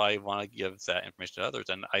information, so I want to give that information to others,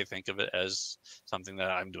 and I think of it as something that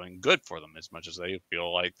I'm doing good for them, as much as they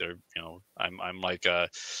feel like they're, you know, I'm like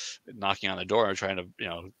knocking on the door and trying to, you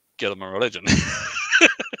know, get them a religion.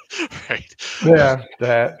 Right? Yeah,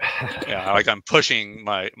 that. Yeah, like I'm pushing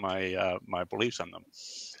my beliefs on them.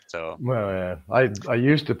 So. Well, yeah, I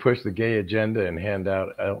used to push the gay agenda and hand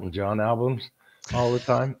out Elton John albums all the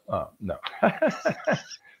time. Oh no.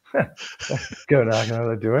 Go knocking on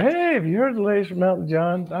the door. Hey, have you heard the latest from Elton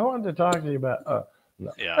John? I wanted to talk to you about.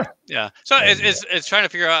 No. Yeah. So it's trying to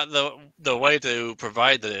figure out the way to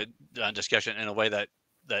provide the discussion in a way that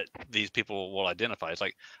these people will identify. It's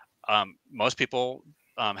like most people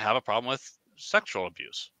have a problem with sexual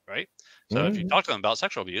abuse, right? So if you talk to them about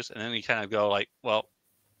sexual abuse, and then you kind of go like, well,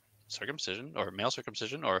 circumcision or male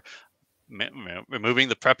circumcision or removing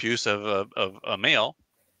the prep use of a male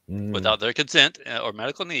without their consent or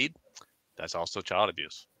medical need, that's also child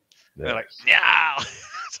abuse. Yes. They're like, yeah.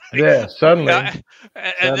 Yeah, suddenly.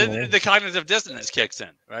 And then the cognitive dissonance kicks in,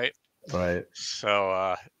 right? Right.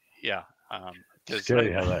 So, yeah. It's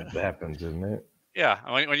scary how that happens, isn't it? Yeah.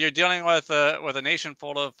 When you're dealing with a nation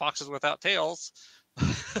full of foxes without tails,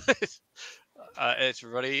 that's a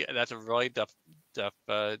really tough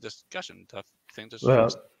discussion, tough thing to well,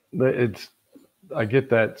 I get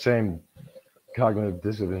that same cognitive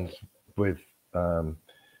dissonance with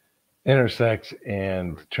intersex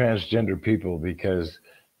and transgender people, because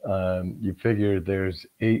You figure there's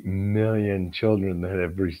 8 million children that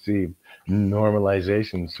have received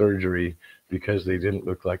normalization surgery because they didn't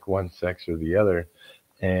look like one sex or the other.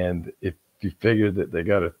 And if you figure that they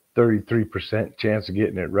got a 33% chance of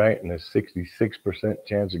getting it right and a 66%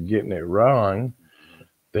 chance of getting it wrong,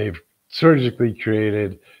 they've surgically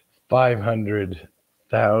created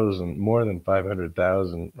 500,000, more than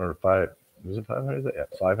 500,000, or was it 500? Yeah,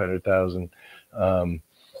 500,000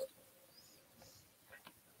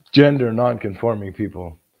 gender non-conforming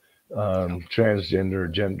people,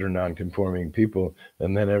 transgender, gender non-conforming people.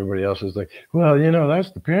 And then everybody else is like, well,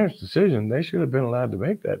 that's the parents' decision. They should have been allowed to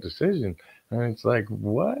make that decision. And it's like,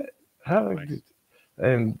 what? How? Right.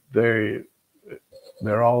 And they're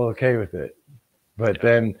all okay with it. But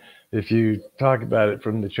then if you talk about it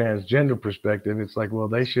from the transgender perspective, it's like, well,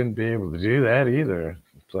 they shouldn't be able to do that either.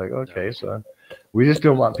 It's like, okay, so we just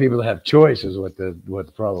don't want people to have choice is what the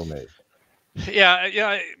problem is.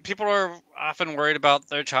 Yeah. People are often worried about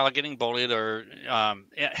their child getting bullied, or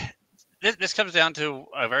this comes down to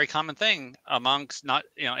a very common thing amongst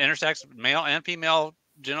intersex male and female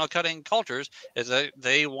genital cutting cultures, is that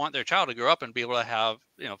they want their child to grow up and be able to have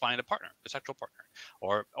find a partner, a sexual partner,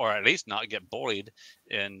 or at least not get bullied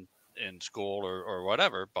in school or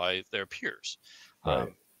whatever by their peers.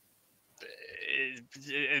 Right.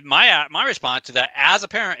 My response to that as a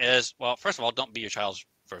parent is, well, first of all, don't be your child's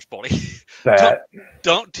first bully.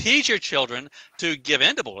 Don't teach your children to give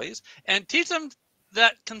in to bullies, and teach them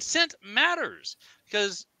that consent matters.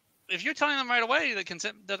 Because if you're telling them right away that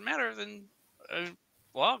consent doesn't matter, then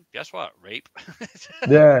well, guess what? Rape.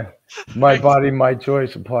 Yeah, my body, my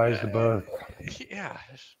choice applies to both. Yeah,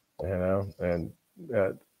 and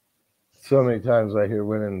so many times I hear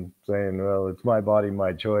women saying, well, it's my body,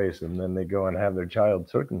 my choice, and then they go and have their child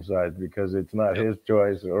circumcised because it's not his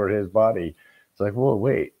choice or his body. It's like, well,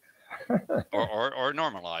 wait. or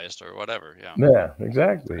normalized or whatever. Yeah,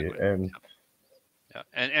 exactly.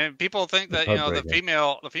 And people think that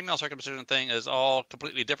the female circumcision thing is all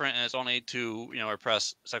completely different and it's only to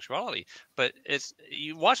repress sexuality. But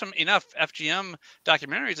you watch enough FGM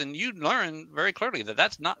documentaries and you learn very clearly that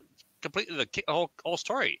that's not completely the whole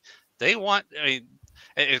story. They want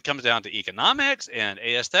it comes down to economics and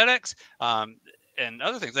aesthetics and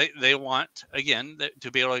other things. They want, again,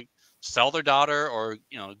 to be able to sell their daughter or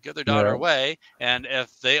give their daughter away, and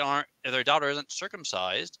if their daughter isn't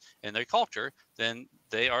circumcised in their culture, then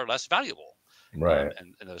they are less valuable, right?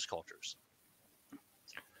 In those cultures.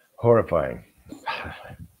 Horrifying.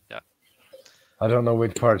 Yeah, I don't know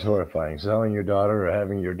which part's horrifying: selling your daughter or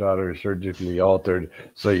having your daughter surgically altered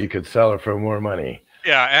so you could sell her for more money.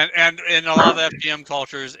 Yeah, and in a lot of FGM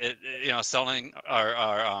cultures, selling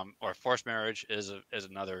or forced marriage is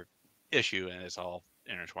another issue, and it's all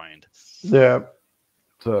intertwined. Yeah,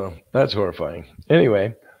 so that's horrifying.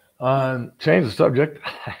 Anyway, change the subject.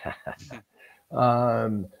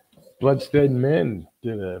 Bloodstained Men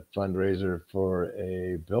did a fundraiser for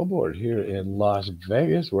a billboard here in Las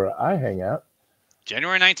Vegas, where I hang out.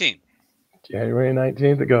 January 19th. January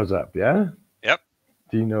 19th, it goes up. Yeah. Yep.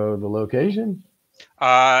 Do you know the location?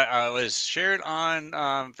 It was shared on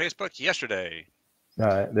Facebook yesterday.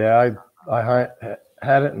 Yeah, I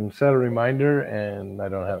had it and set a reminder, and I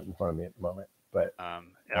don't have it in front of me at the moment. But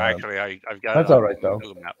actually, I've got. That's all right though.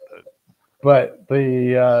 But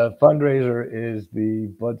the fundraiser is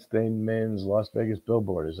the Bloodstained Men's Las Vegas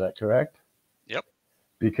billboard. Is that correct? Yep.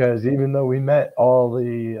 Because even though we met all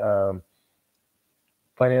the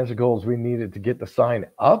financial goals we needed to get the sign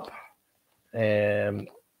up, and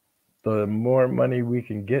the more money we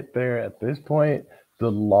can get there at this point, the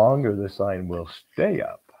longer the sign will stay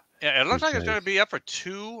up. Yeah, it looks like it's going to be up for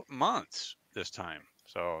 2 months this time.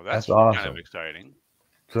 So that's awesome. Kind of exciting.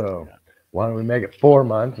 So why don't we make it 4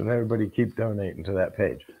 months and everybody keep donating to that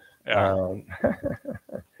page? Yeah.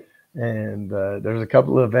 And there's a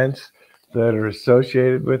couple of events that are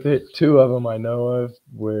associated with it. 2 of them I know of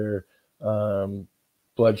where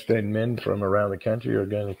Bloodstained Men from around the country are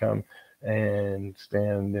going to come and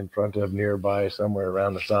stand in front of nearby somewhere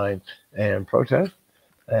around the sign and protest.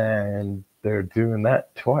 And they're doing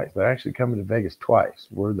that twice. They're actually coming to Vegas twice.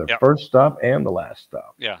 We're the first stop and the last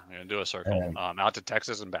stop. Yeah, you're going to do a circle out to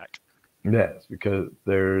Texas and back. Yes, because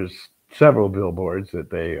there's several billboards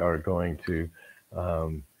that they are going to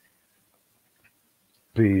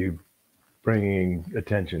be bringing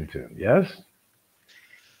attention to. Yes?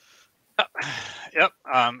 Yep.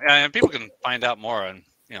 And people can find out more on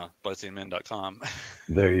bloodstainedmen.com.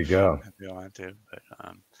 There you go. If you want to.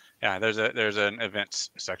 But there's an events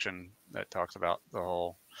section that talks about the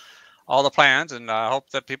whole all the plans, and I hope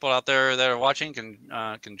that people out there that are watching can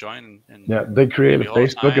join. And yeah, they created a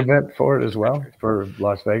Facebook sign. event for it as well, for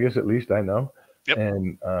Las Vegas, at least I know. Yep.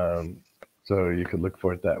 And so you could look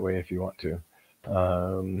for it that way if you want to.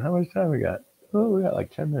 How much time we got? Oh, we got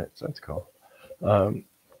like 10 minutes. That's cool. All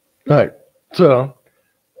right. So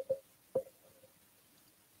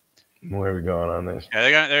where are we going on this? Yeah,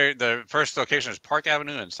 they got the first location is Park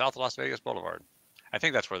Avenue and South Las Vegas Boulevard. I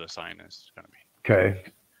think that's where the sign is going to be. Okay.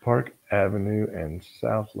 Park Avenue and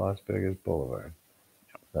South Las Vegas Boulevard.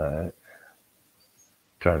 Yep. All right.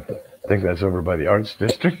 Trying to think that's over by the Arts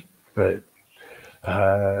District, but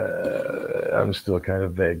I'm still kind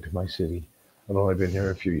of vague to my city. I've only been here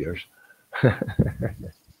a few years.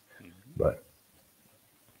 But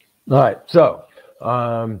all right. So,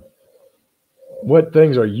 what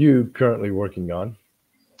things are you currently working on?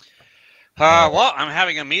 Well, I'm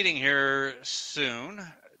having a meeting here soon.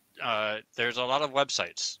 There's a lot of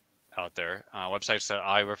websites out there, websites that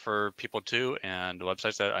I refer people to, and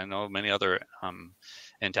websites that I know many other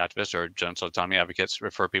activists or genital autonomy advocates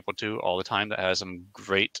refer people to all the time that has some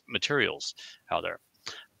great materials out there.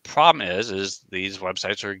 Problem is these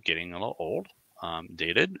websites are getting a little old,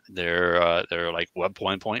 dated. They're like Web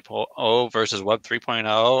 1.0 versus Web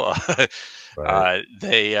 3.0. Right.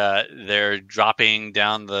 They're dropping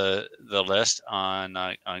down the list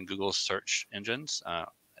on Google search engines,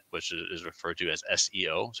 which is referred to as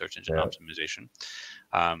SEO, search engine optimization,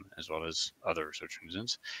 as well as other search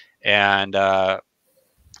engines. And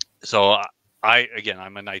so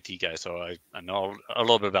I'm an IT guy, so I know a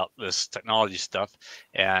little bit about this technology stuff,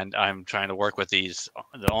 and I'm trying to work with the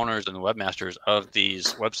owners and the webmasters of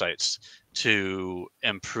these websites to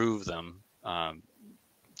improve them,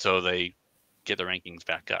 so they get the rankings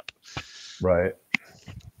back up. Right.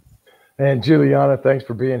 And Juliana, thanks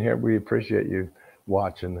for being here. We appreciate you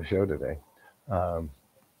watching the show today. All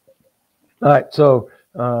right, so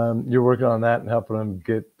you're working on that and helping them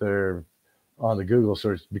get on the Google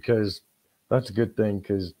search, because that's a good thing,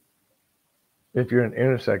 because if you're an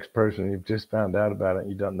intersex person, you've just found out about it,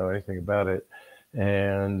 you don't know anything about it,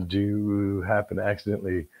 and you happen to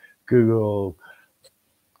accidentally Google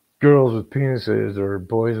girls with penises or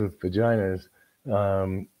boys with vaginas,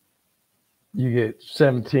 you get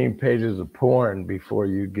 17 pages of porn before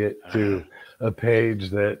you get to a page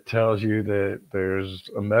that tells you that there's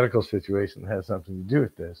a medical situation that has something to do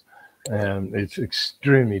with this. And it's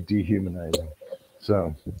extremely dehumanizing.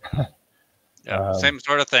 So... Yeah, same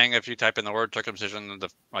sort of thing. If you type in the word circumcision,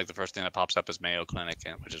 the first thing that pops up is Mayo Clinic,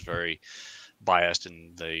 which is very biased,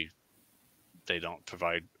 and they don't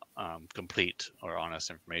provide complete or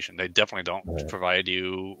honest information. They definitely don't provide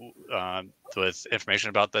you with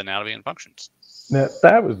information about the anatomy and functions. Now,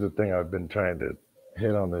 that was the thing I've been trying to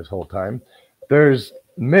hit on this whole time. There's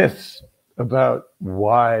myths about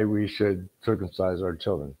why we should circumcise our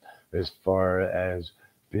children, as far as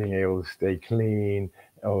being able to stay clean,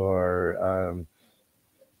 or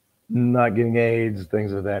not getting AIDS,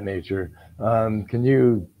 things of that nature. Can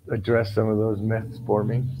you address some of those myths for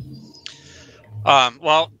me?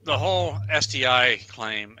 Well, the whole STI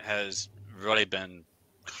claim has really been,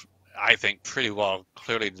 I think, pretty well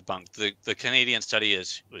clearly debunked. The Canadian study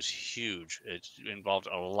was huge. It involved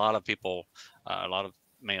a lot of people, a lot of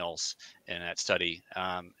males in that study,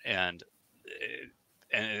 and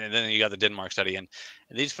then you got the Denmark study, and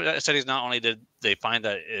these studies, not only did they find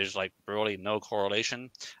that there's like really no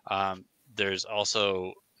correlation, there's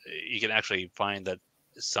also, you can actually find that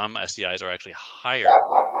some STIs are actually higher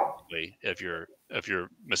if you're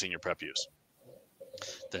missing your prep use.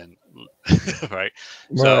 Then right.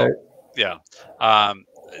 So yeah,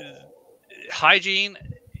 hygiene.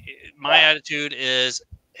 My attitude is,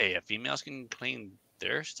 hey, if females can clean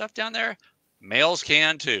their stuff down there, males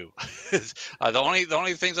can too. The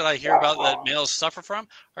only things that I hear about that males suffer from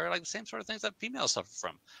are like the same sort of things that females suffer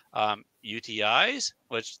from. UTIs,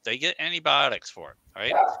 which they get antibiotics for,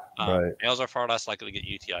 right? Males are far less likely to get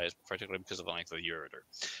UTIs, particularly because of the length of the ureter.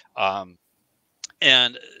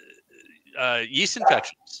 And yeast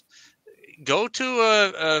infections. Go to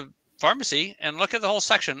a pharmacy and look at the whole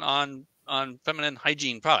section on feminine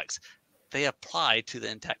hygiene products. They apply to the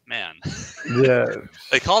intact man. Yeah.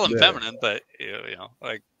 They call them feminine, but you know,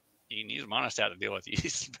 like, you can use monostat to deal with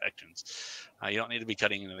yeast infections. You don't need to be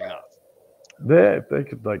cutting anything off. If they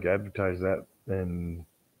could like advertise that and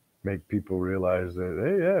make people realize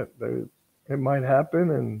that, hey, it might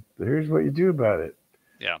happen, and here's what you do about it.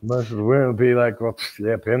 Yeah. Most of the world will be like, well,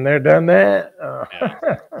 yeah, been there, done that.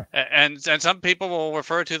 Yeah. And some people will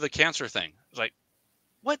refer to the cancer thing. It's like,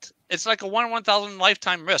 what? It's like a 1 in 1,000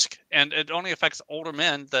 lifetime risk, and it only affects older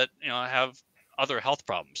men that have other health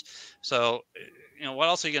problems. So, what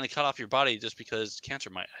else are you going to cut off your body just because cancer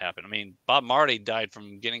might happen? I mean, Bob Marley died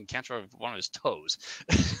from getting cancer of one of his toes.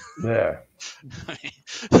 Yeah.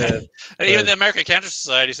 Even the American Cancer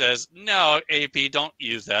Society says, no, AP, don't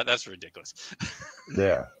use that. That's ridiculous.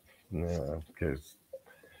 Yeah. Because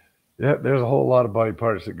there's a whole lot of body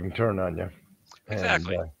parts that can turn on you.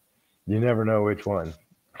 Exactly. And, you never know which one.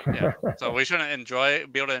 Yeah. So we shouldn't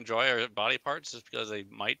be able to enjoy our body parts just because they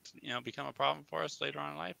might, become a problem for us later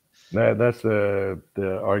on in life. That's the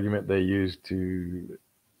argument they use to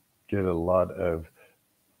get a lot of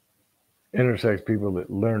intersex people that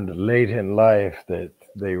learned late in life that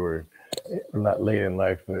they were not late in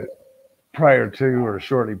life, but prior to or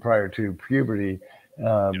shortly prior to puberty.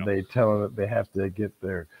 They tell them that they have to get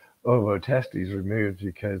their ovotestes removed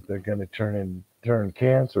because they're going to turn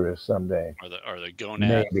cancerous someday. Or the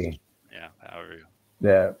gonads. Maybe. Yeah. However.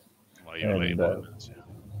 Yeah. Well, you label it.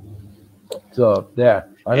 So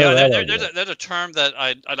I know there's a term that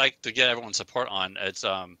I'd like to get everyone's support on. It's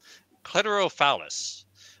clitorophallus.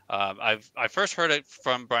 I first heard it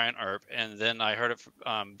from Brian Earp, and then I heard it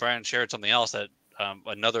from, Brian shared something else that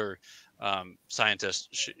another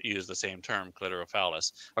scientist used the same term,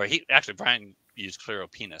 clitorophallus, or Brian used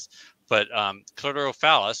clitopenis, but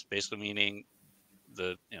clitorophallus basically meaning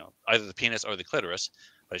either the penis or the clitoris,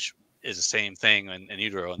 which is the same thing in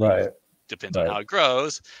utero, and right. Depends on how it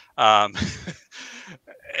grows.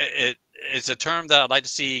 It's a term that I'd like to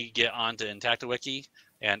see get onto IntactaWiki,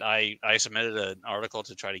 and I submitted an article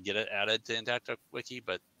to try to get it added to IntactaWiki,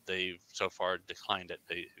 but they've so far declined it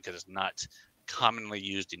because it's not commonly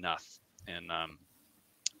used enough in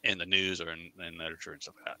the news or in literature and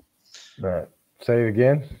stuff like that. Right. Say it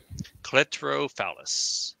again.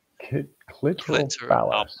 Clitorophallus.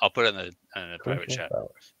 Clitorophallus. I'll put it in the private chat.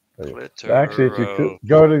 Actually, if you could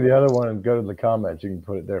go to the other one and go to the comments, you can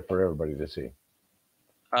put it there for everybody to see.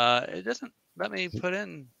 It doesn't let me put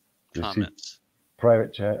in comments.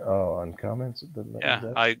 Private chat. Oh, on comments.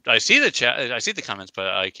 Yeah, I see the chat. I see the comments, but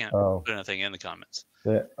I can't put anything in the comments.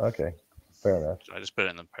 Yeah. Okay. Fair enough. So I just put it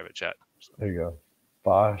in the private chat. There you go.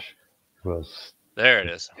 Bosch will. There it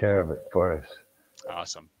is. Take care of it for us.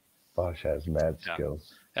 Awesome. Bosch has mad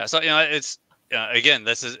skills. Yeah. So it's again,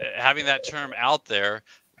 this is having that term out there.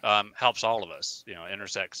 Helps all of us,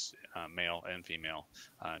 intersex, male and female,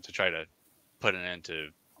 to try to put an end to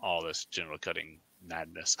all this genital cutting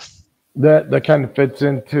madness. That kind of fits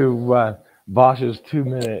into Bosch's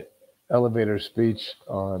 2-minute elevator speech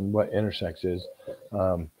on what intersex is.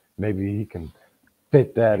 Maybe he can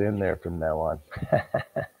fit that in there from now on.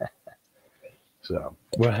 So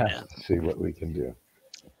we'll have to see what we can do.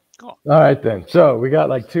 Cool. All right, then. So we got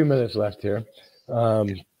like 2 minutes left here.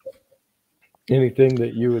 Anything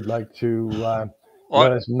that you would like to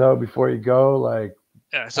let us know before you go?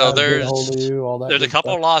 So there's a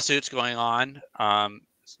couple of lawsuits going on.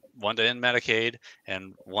 One to end Medicaid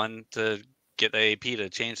and one to get the AP to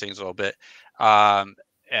change things a little bit. And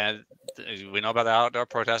we know about the outdoor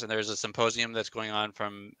protest, and there's a symposium that's going on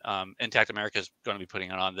from Intact America is going to be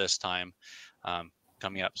putting it on this time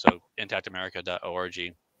coming up. So intactamerica.org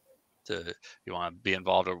if you want to be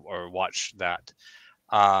involved or watch that.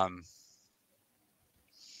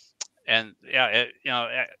 And I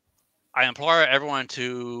implore everyone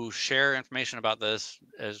to share information about this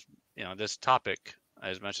this topic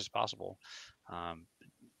as much as possible.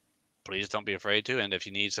 Please don't be afraid to, and if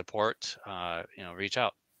you need support, reach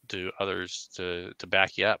out to others to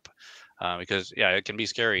back you up, because it can be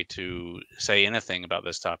scary to say anything about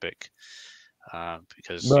this topic,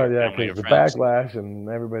 because the backlash and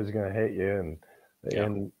everybody's going to hate you,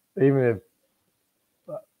 and even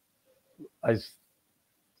if I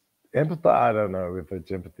don't know if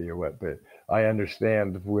it's empathy or what, but I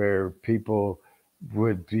understand where people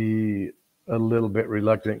would be a little bit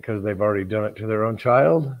reluctant because they've already done it to their own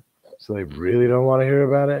child. So they really don't want to hear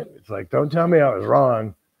about it. It's like, don't tell me I was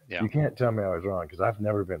wrong. Yeah. You can't tell me I was wrong because I've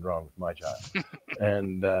never been wrong with my child.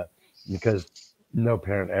 And because no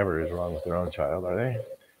parent ever is wrong with their own child, are they?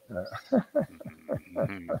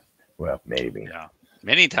 Well, maybe. Yeah.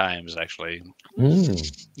 Many times, actually.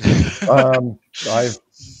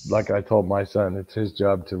 Like I told my son, it's his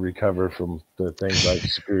job to recover from the things I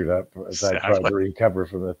screwed up as I try to recover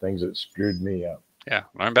from the things that screwed me up. Yeah,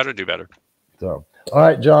 learn better, do better. So, all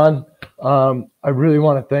right, John, I really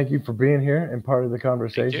want to thank you for being here and part of the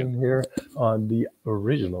conversation here on the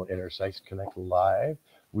original Intersex Connect Live.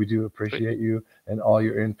 We do appreciate you and all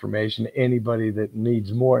your information. Anybody that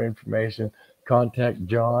needs more information, contact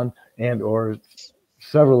John and or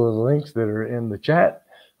several of the links that are in the chat.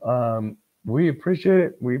 We appreciate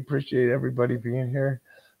it. We appreciate everybody being here.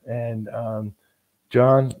 And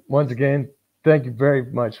John, once again, Thank you very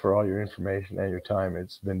much for all your information and your time.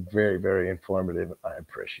 It's been very, very informative. I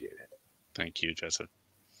appreciate it. Thank you, Jesf.